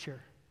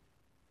Scripture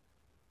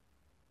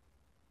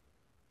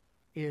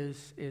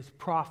is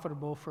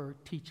profitable for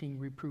teaching,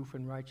 reproof,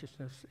 and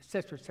righteousness,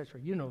 etc., etc.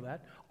 You know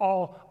that.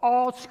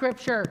 All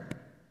Scripture.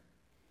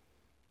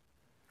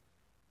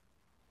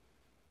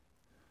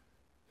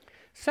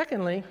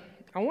 Secondly,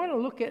 I want to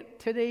look at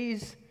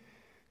today's,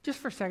 just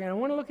for a second, I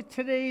want to look at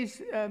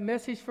today's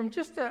message from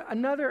just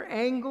another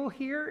angle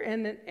here.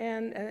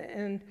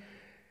 And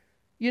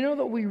you know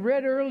that we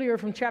read earlier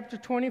from chapter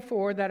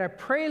 24 that a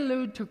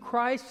prelude to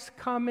Christ's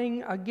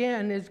coming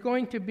again is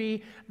going to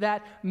be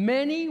that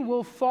many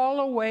will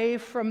fall away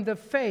from the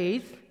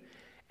faith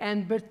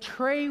and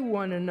betray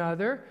one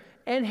another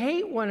and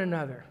hate one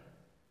another.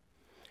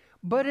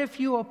 But if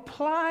you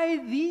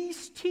apply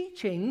these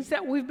teachings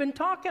that we've been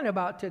talking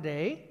about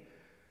today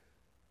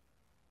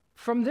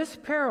from this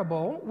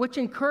parable, which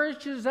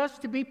encourages us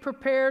to be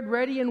prepared,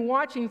 ready, and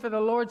watching for the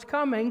Lord's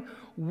coming,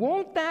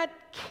 won't that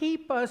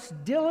keep us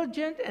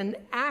diligent and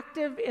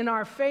active in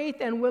our faith,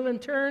 and will in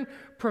turn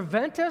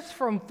prevent us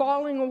from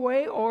falling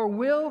away, or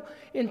will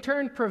in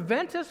turn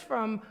prevent us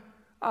from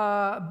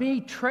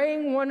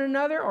betraying one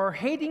another or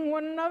hating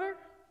one another?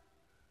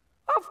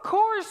 Of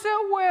course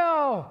it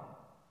will.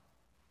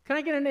 Can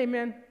I get an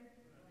amen?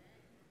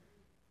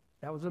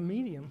 That was a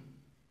medium.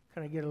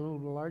 Can I get a little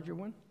larger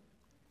one?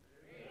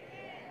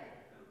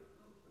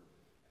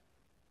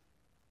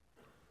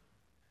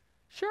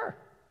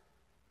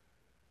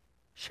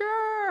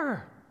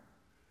 Sure.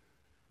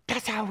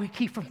 That's how we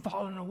keep from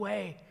falling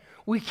away.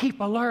 We keep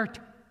alert.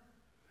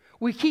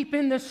 We keep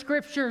in the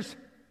Scriptures.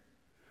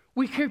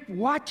 We keep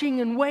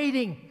watching and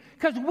waiting,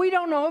 because we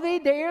don't know the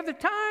day or the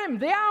time,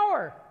 the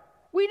hour.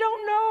 We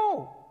don't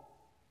know.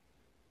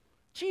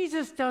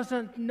 Jesus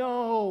doesn't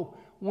know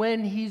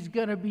when he's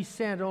going to be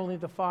sent, only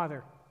the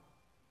Father.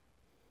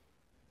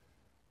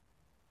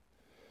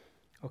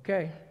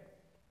 Okay,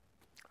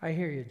 I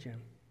hear you,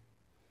 Jim.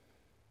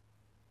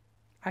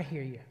 I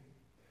hear you.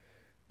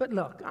 But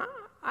look,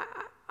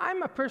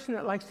 I'm a person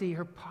that likes to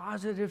hear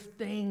positive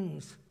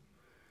things.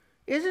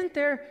 Isn't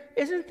there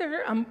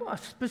a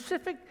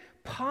specific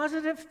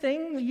positive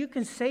thing that you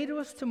can say to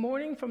us this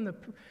morning from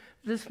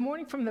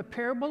the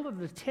parable of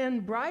the 10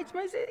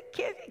 bridesmaids?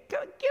 Give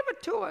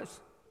it to us.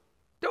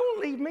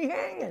 Don't leave me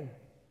hanging.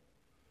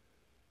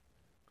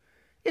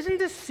 Isn't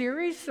this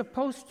series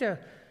supposed to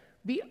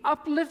be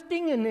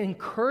uplifting and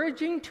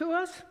encouraging to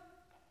us?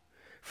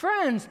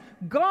 Friends,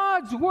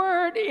 God's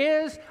Word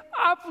is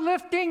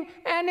uplifting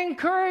and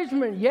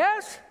encouragement,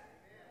 yes?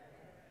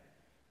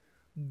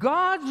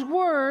 God's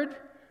Word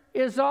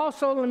is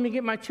also, let me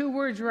get my 2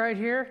 words right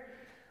here,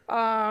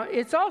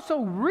 it's also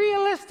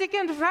realistic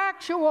and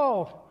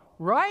factual,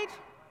 right?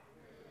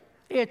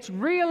 It's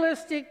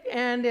realistic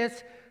and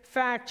it's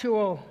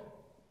factual.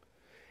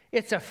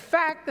 It's a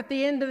fact that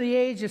the end of the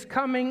age is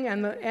coming,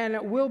 and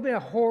it will be a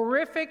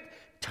horrific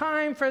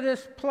time for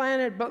this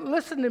planet. But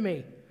listen to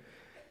me.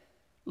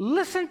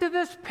 Listen to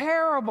this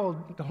parable.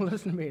 Don't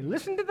listen to me.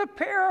 Listen to the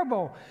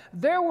parable.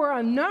 There were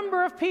a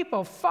number of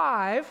people,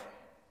 5,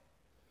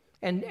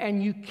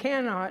 and you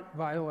cannot,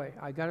 by the way,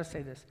 I got to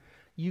say this,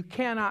 you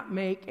cannot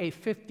make a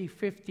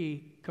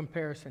 50-50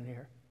 comparison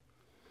here.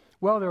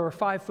 Well, there were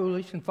 5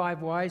 foolish and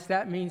 5 wise.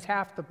 That means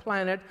half the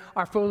planet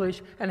are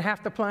foolish and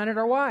half the planet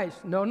are wise.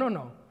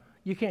 No.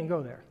 You can't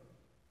go there.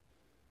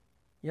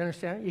 You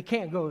understand? You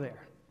can't go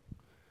there.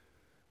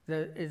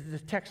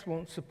 The text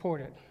won't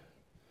support it.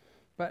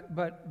 But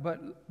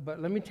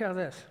let me tell you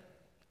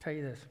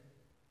this.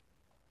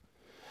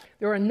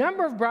 There were a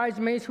number of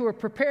bridesmaids who were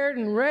prepared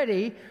and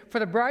ready for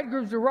the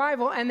bridegroom's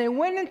arrival, and they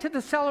went into the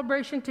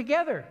celebration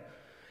together.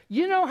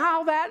 You know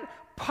how that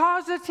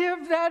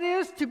positive that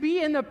is to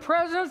be in the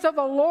presence of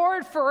the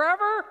Lord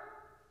forever?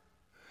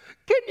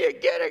 Can you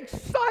get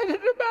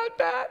excited about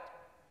that?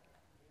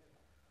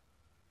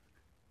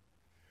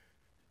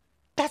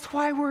 That's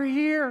why we're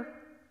here.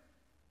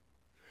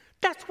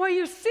 That's why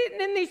you're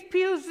sitting in these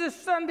pews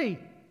this Sunday.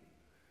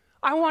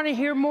 I want to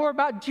hear more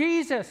about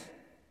Jesus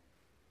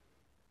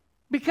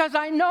because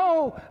I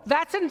know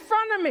that's in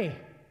front of me.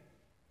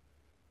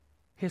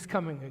 His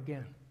coming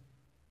again.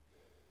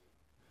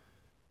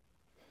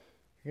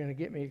 You're going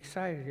to get me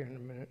excited here in a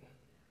minute.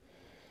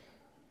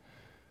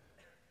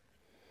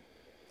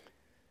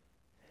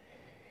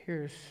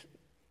 Here's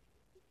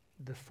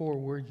the 4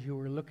 words you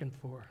were looking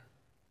for.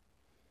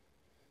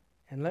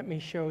 And let me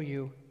show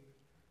you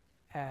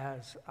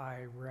as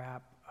I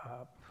wrap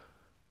up.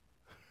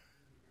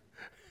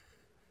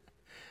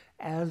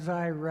 As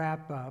I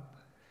wrap up,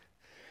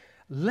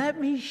 let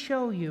me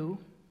show you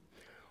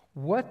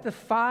what the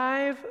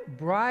 5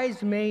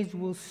 bridesmaids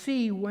will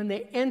see when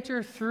they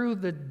enter through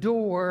the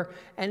door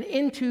and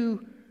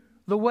into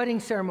the wedding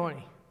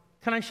ceremony.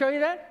 Can I show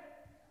you that?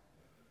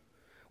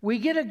 We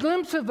get a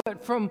glimpse of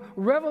it from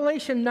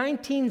Revelation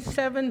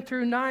 19:7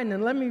 through 9,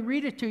 and let me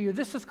read it to you.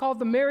 This is called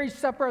the marriage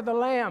supper of the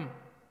Lamb.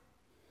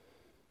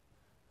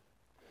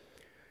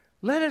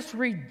 Let us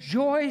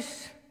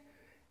rejoice,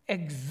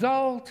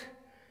 exult,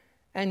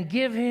 and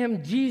give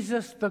him,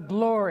 Jesus, the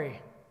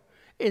glory.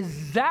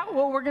 Is that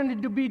what we're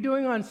going to be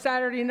doing on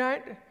Saturday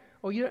night?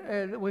 Oh,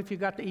 if you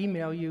got the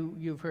email,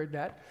 you've heard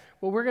that.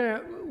 Well, we're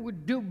going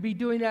to be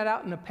doing that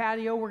out in the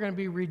patio. We're going to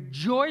be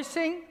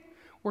rejoicing.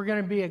 We're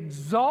going to be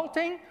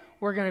exalting.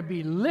 We're going to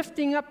be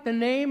lifting up the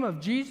name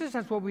of Jesus.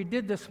 That's what we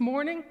did this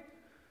morning.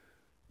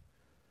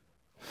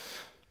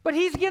 But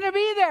he's going to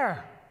be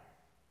there.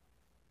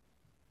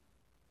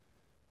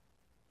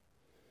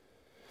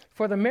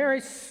 For the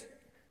marriage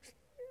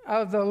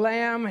of the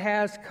Lamb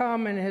has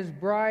come, and his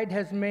bride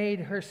has made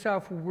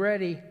herself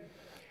ready.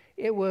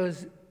 It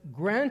was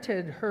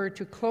granted her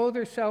to clothe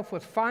herself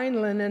with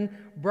fine linen,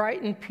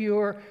 bright and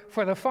pure,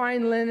 for the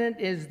fine linen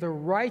is the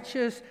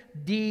righteous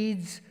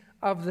deeds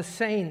of the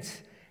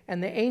saints.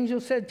 And the angel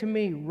said to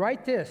me,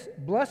 write this,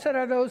 blessed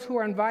are those who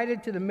are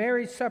invited to the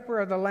marriage supper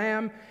of the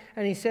Lamb.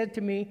 And he said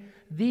to me,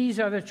 these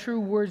are the true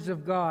words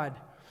of God.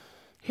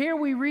 Here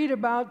we read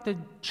about the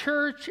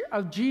church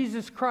of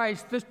Jesus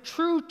Christ, the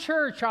true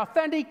church,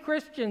 authentic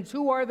Christians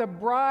who are the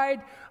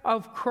bride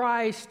of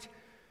Christ.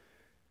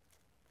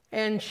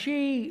 And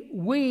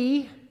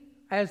we,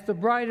 as the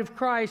bride of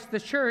Christ, the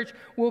church,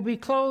 will be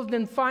clothed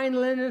in fine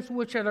linens,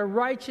 which are the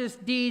righteous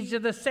deeds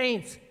of the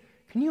saints.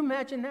 Can you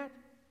imagine that?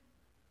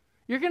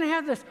 You're going to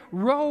have this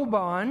robe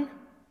on,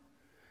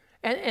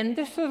 and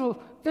this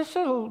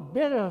little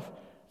bit of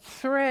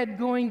thread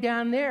going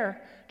down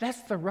there,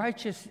 that's the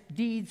righteous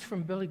deeds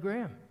from Billy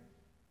Graham.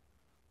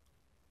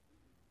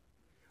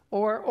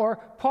 Or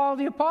Paul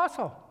the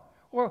Apostle,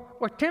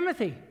 or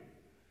Timothy.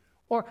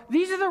 Or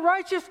these are the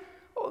righteous,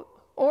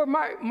 or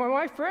my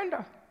wife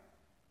Brenda.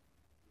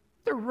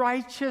 The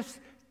righteous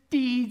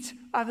deeds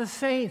of the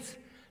saints.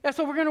 That's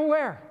what we're going to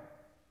wear.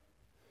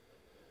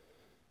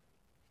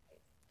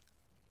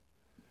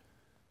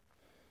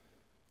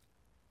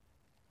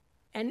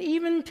 And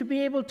even to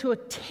be able to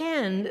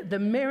attend the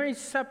marriage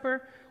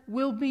supper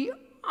will be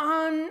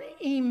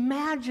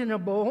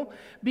unimaginable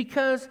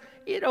because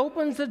it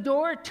opens the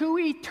door to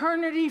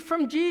eternity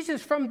from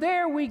Jesus. From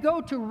there, we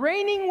go to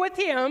reigning with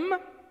him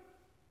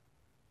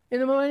in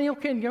the millennial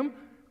kingdom,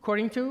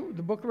 according to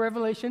the book of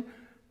Revelation.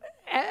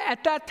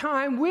 At that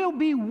time, we'll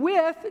be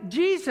with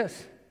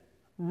Jesus,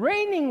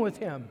 reigning with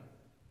him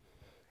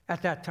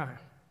at that time.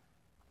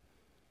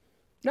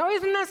 Now,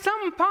 isn't that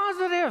something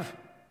positive?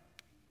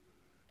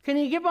 Can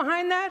you get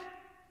behind that?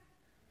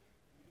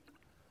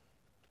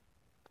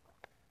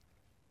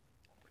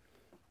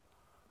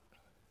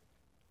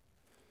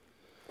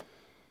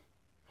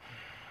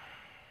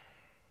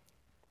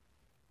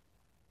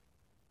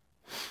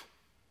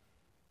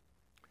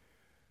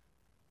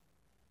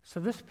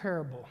 So this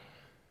parable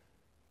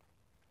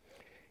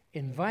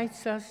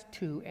invites us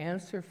to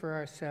answer for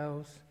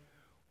ourselves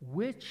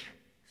which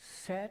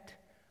set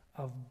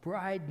of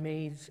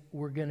bridesmaids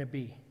we're going to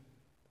be.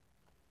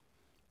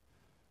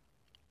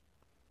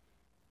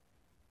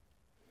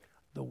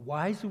 The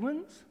wise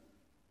ones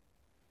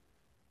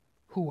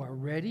who are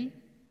ready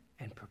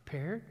and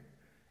prepared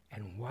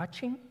and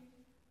watching,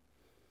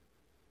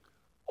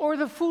 or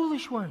the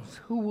foolish ones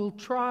who will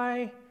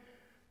try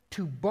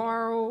to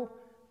borrow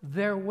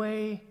their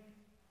way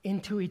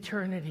into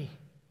eternity,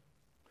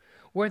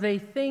 where they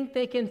think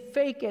they can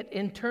fake it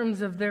in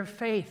terms of their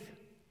faith.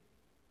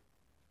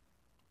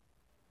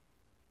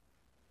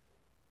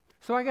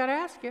 So I got to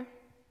ask you,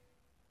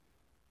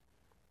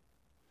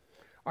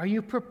 are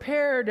you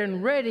prepared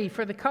and ready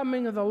for the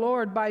coming of the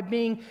Lord by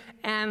being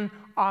an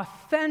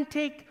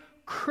authentic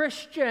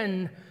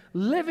Christian,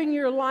 living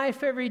your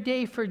life every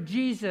day for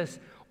Jesus?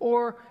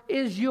 Or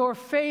is your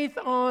faith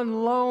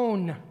on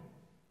loan?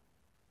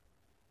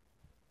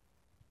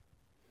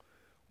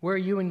 where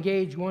you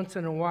engage once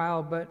in a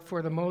while, but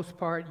for the most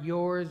part,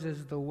 yours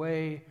is the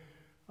way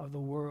of the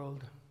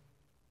world.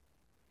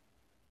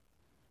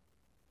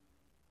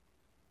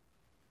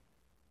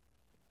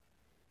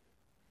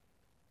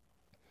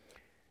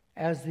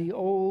 As the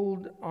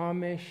old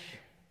Amish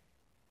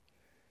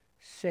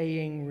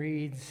saying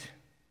reads,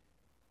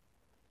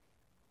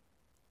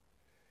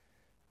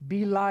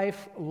 be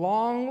life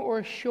long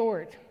or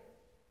short,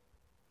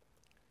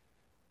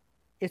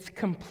 its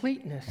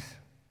completeness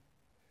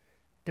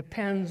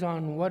depends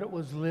on what it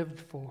was lived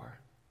for.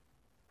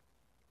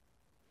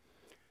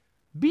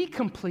 Be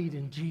complete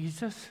in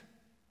Jesus.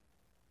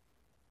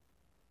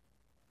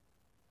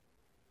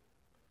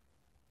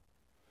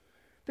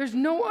 There's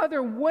no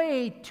other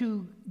way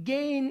to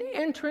gain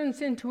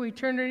entrance into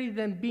eternity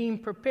than being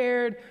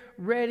prepared,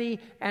 ready,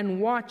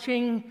 and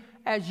watching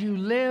as you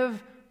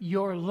live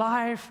your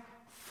life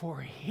for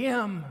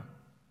Him.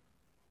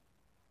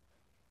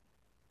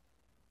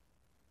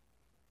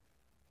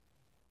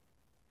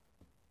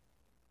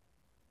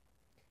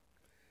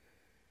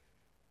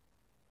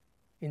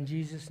 In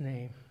Jesus'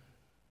 name,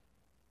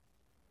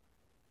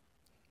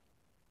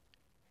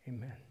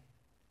 amen.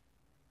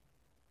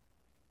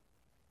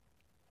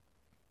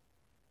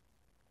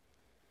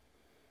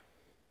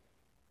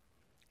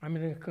 I'm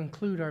going to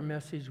conclude our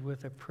message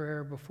with a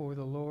prayer before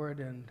the Lord,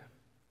 and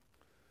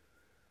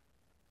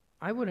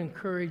I would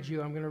encourage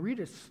you, I'm going to read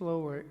it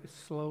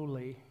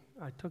slowly.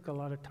 I took a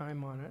lot of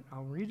time on it.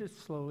 I'll read it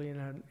slowly,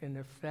 and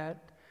if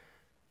that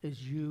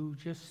is you,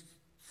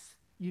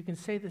 you can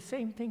say the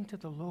same thing to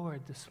the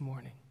Lord this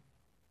morning.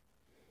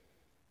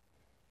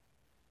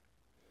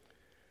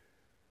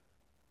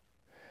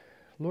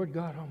 Lord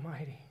God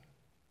Almighty,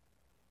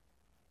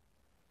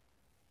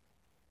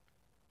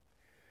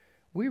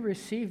 we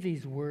receive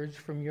these words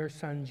from your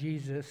Son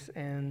Jesus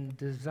and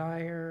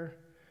desire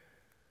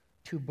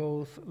to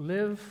both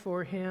live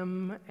for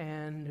Him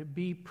and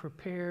be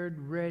prepared,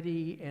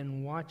 ready,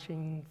 and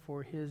watching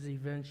for His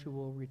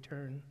eventual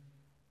return.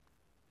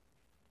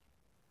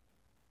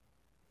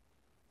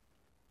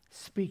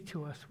 Speak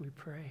to us, we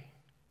pray,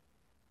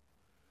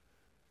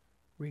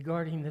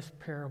 regarding this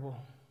parable.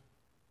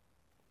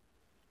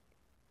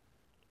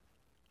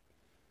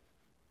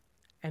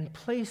 And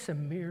place a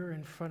mirror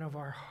in front of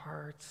our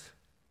hearts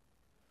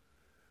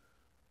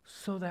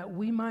so that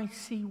we might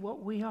see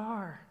what we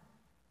are,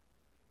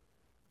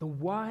 the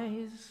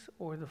wise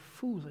or the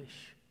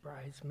foolish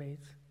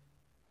bridesmaids.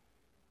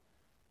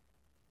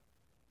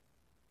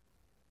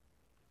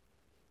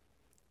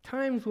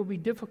 Times will be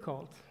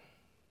difficult,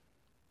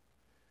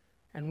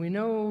 and we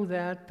know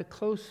that the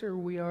closer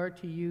we are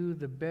to you,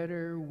 the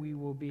better we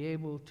will be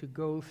able to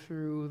go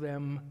through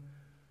them.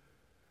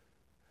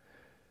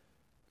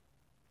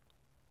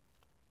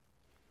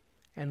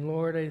 And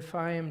Lord, if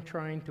I am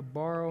trying to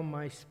borrow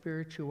my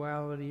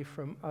spirituality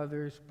from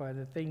others by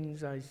the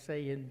things I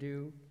say and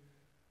do,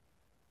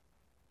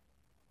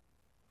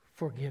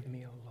 forgive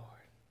me, O Lord.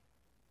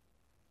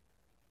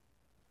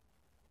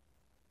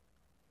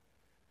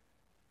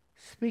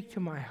 Speak to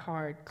my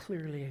heart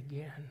clearly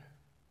again,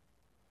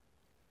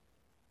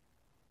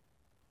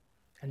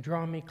 and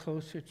draw me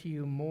closer to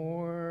you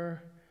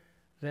more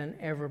than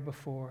ever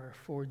before.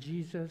 For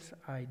Jesus,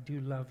 I do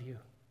love you.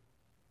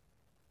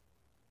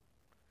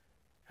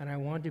 And I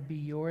want to be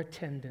your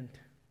attendant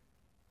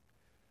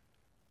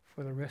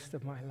for the rest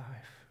of my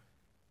life.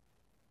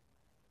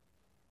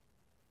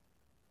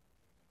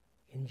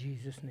 In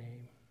Jesus'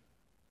 name.